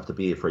stripes, I have to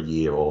be here for a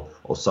year or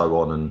so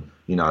on, and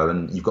you know,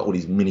 and you've got all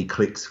these mini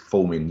cliques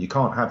forming. You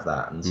can't have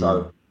that. And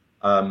so,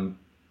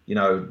 you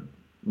know,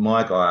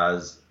 my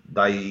guys,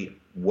 they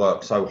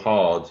work so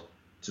hard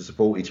to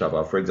support each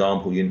other. For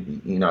example, you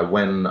know,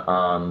 when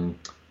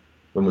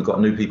we've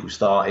got new people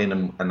starting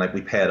and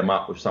we pair them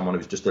up with someone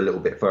who's just a little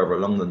bit further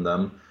along than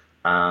them,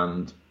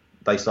 and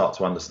they start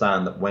to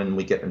understand that when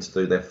we get them to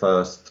do their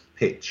first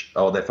pitch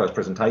or their first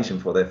presentation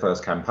for their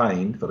first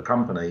campaign for the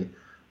company,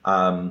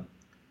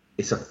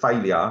 it's a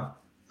failure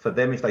for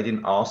them if they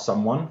didn't ask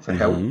someone for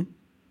help,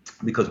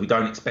 because we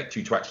don't expect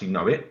you to actually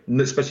know it,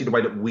 especially the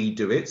way that we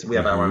do it. So we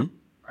have our own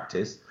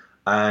practice,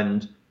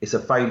 and it's a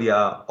failure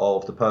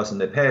of the person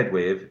they're paired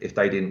with if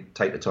they didn't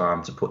take the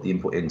time to put the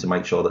input in to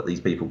make sure that these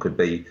people could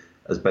be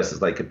as best as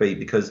they could be.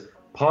 Because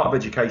part of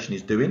education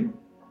is doing,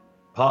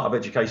 part of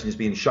education is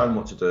being shown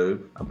what to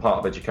do, and part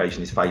of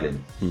education is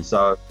failing.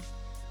 So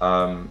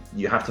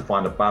you have to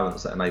find a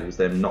balance that enables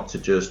them not to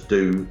just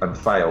do and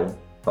fail,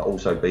 but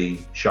also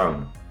be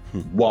shown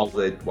while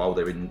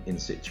they're in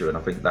situ. And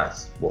I think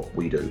that's what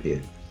we do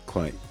here.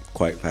 Quite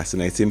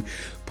fascinating.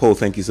 Paul,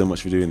 thank you so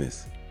much for doing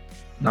this.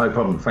 No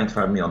problem. Thanks for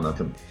having me on,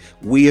 Nathan.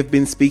 We have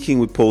been speaking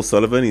with Paul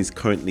Sullivan. He's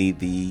currently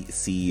the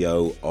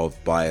CEO of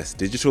Bias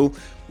Digital.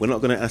 We're not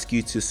going to ask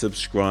you to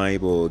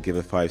subscribe or give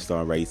a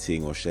 5-star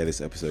rating or share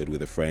this episode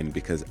with a friend,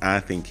 because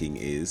our thinking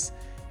is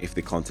if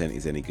the content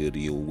is any good,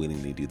 you'll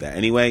willingly do that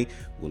anyway.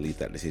 We'll leave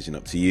that decision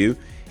up to you.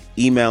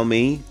 Email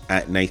me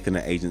at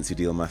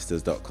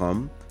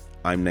nathan@agencydealmasters.com.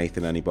 I'm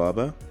Nathan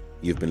Anibaba.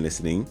 You've been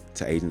listening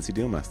to Agency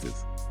Deal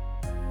Masters.